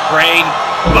 deadlift crane,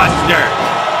 buster.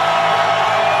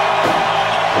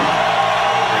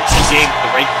 James, the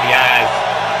right to the eyes.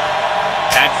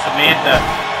 That's Samantha.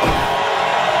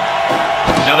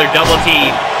 Another double team.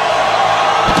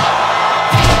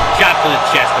 Shot to the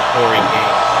chest of Corey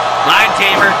King. Line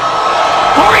tamer.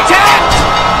 Corey tapped!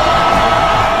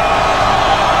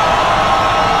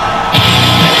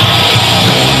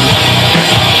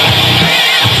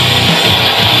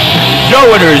 Your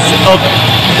winners of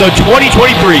the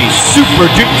 2023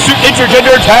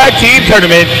 Intergender Tag Team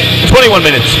Tournament, 21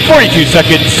 minutes, 42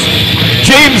 seconds,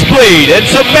 James Blade and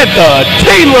Samantha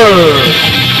Taylor.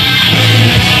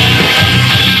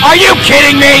 Are you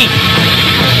kidding me?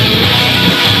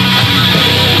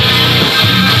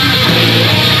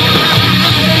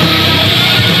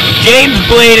 James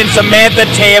Blade and Samantha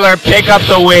Taylor pick up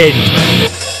the win.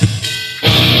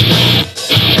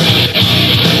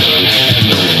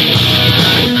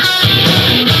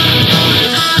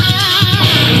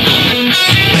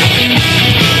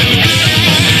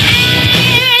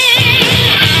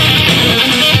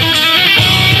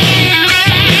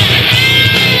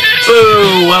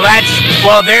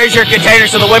 Well, there's your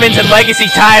contenders for the Women's and Legacy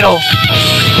title.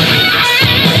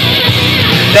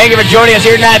 Thank you for joining us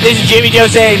here tonight. This is Jimmy Joe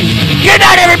saying good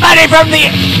night, everybody, from the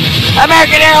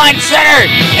American Airlines Center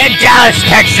in Dallas,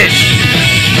 Texas.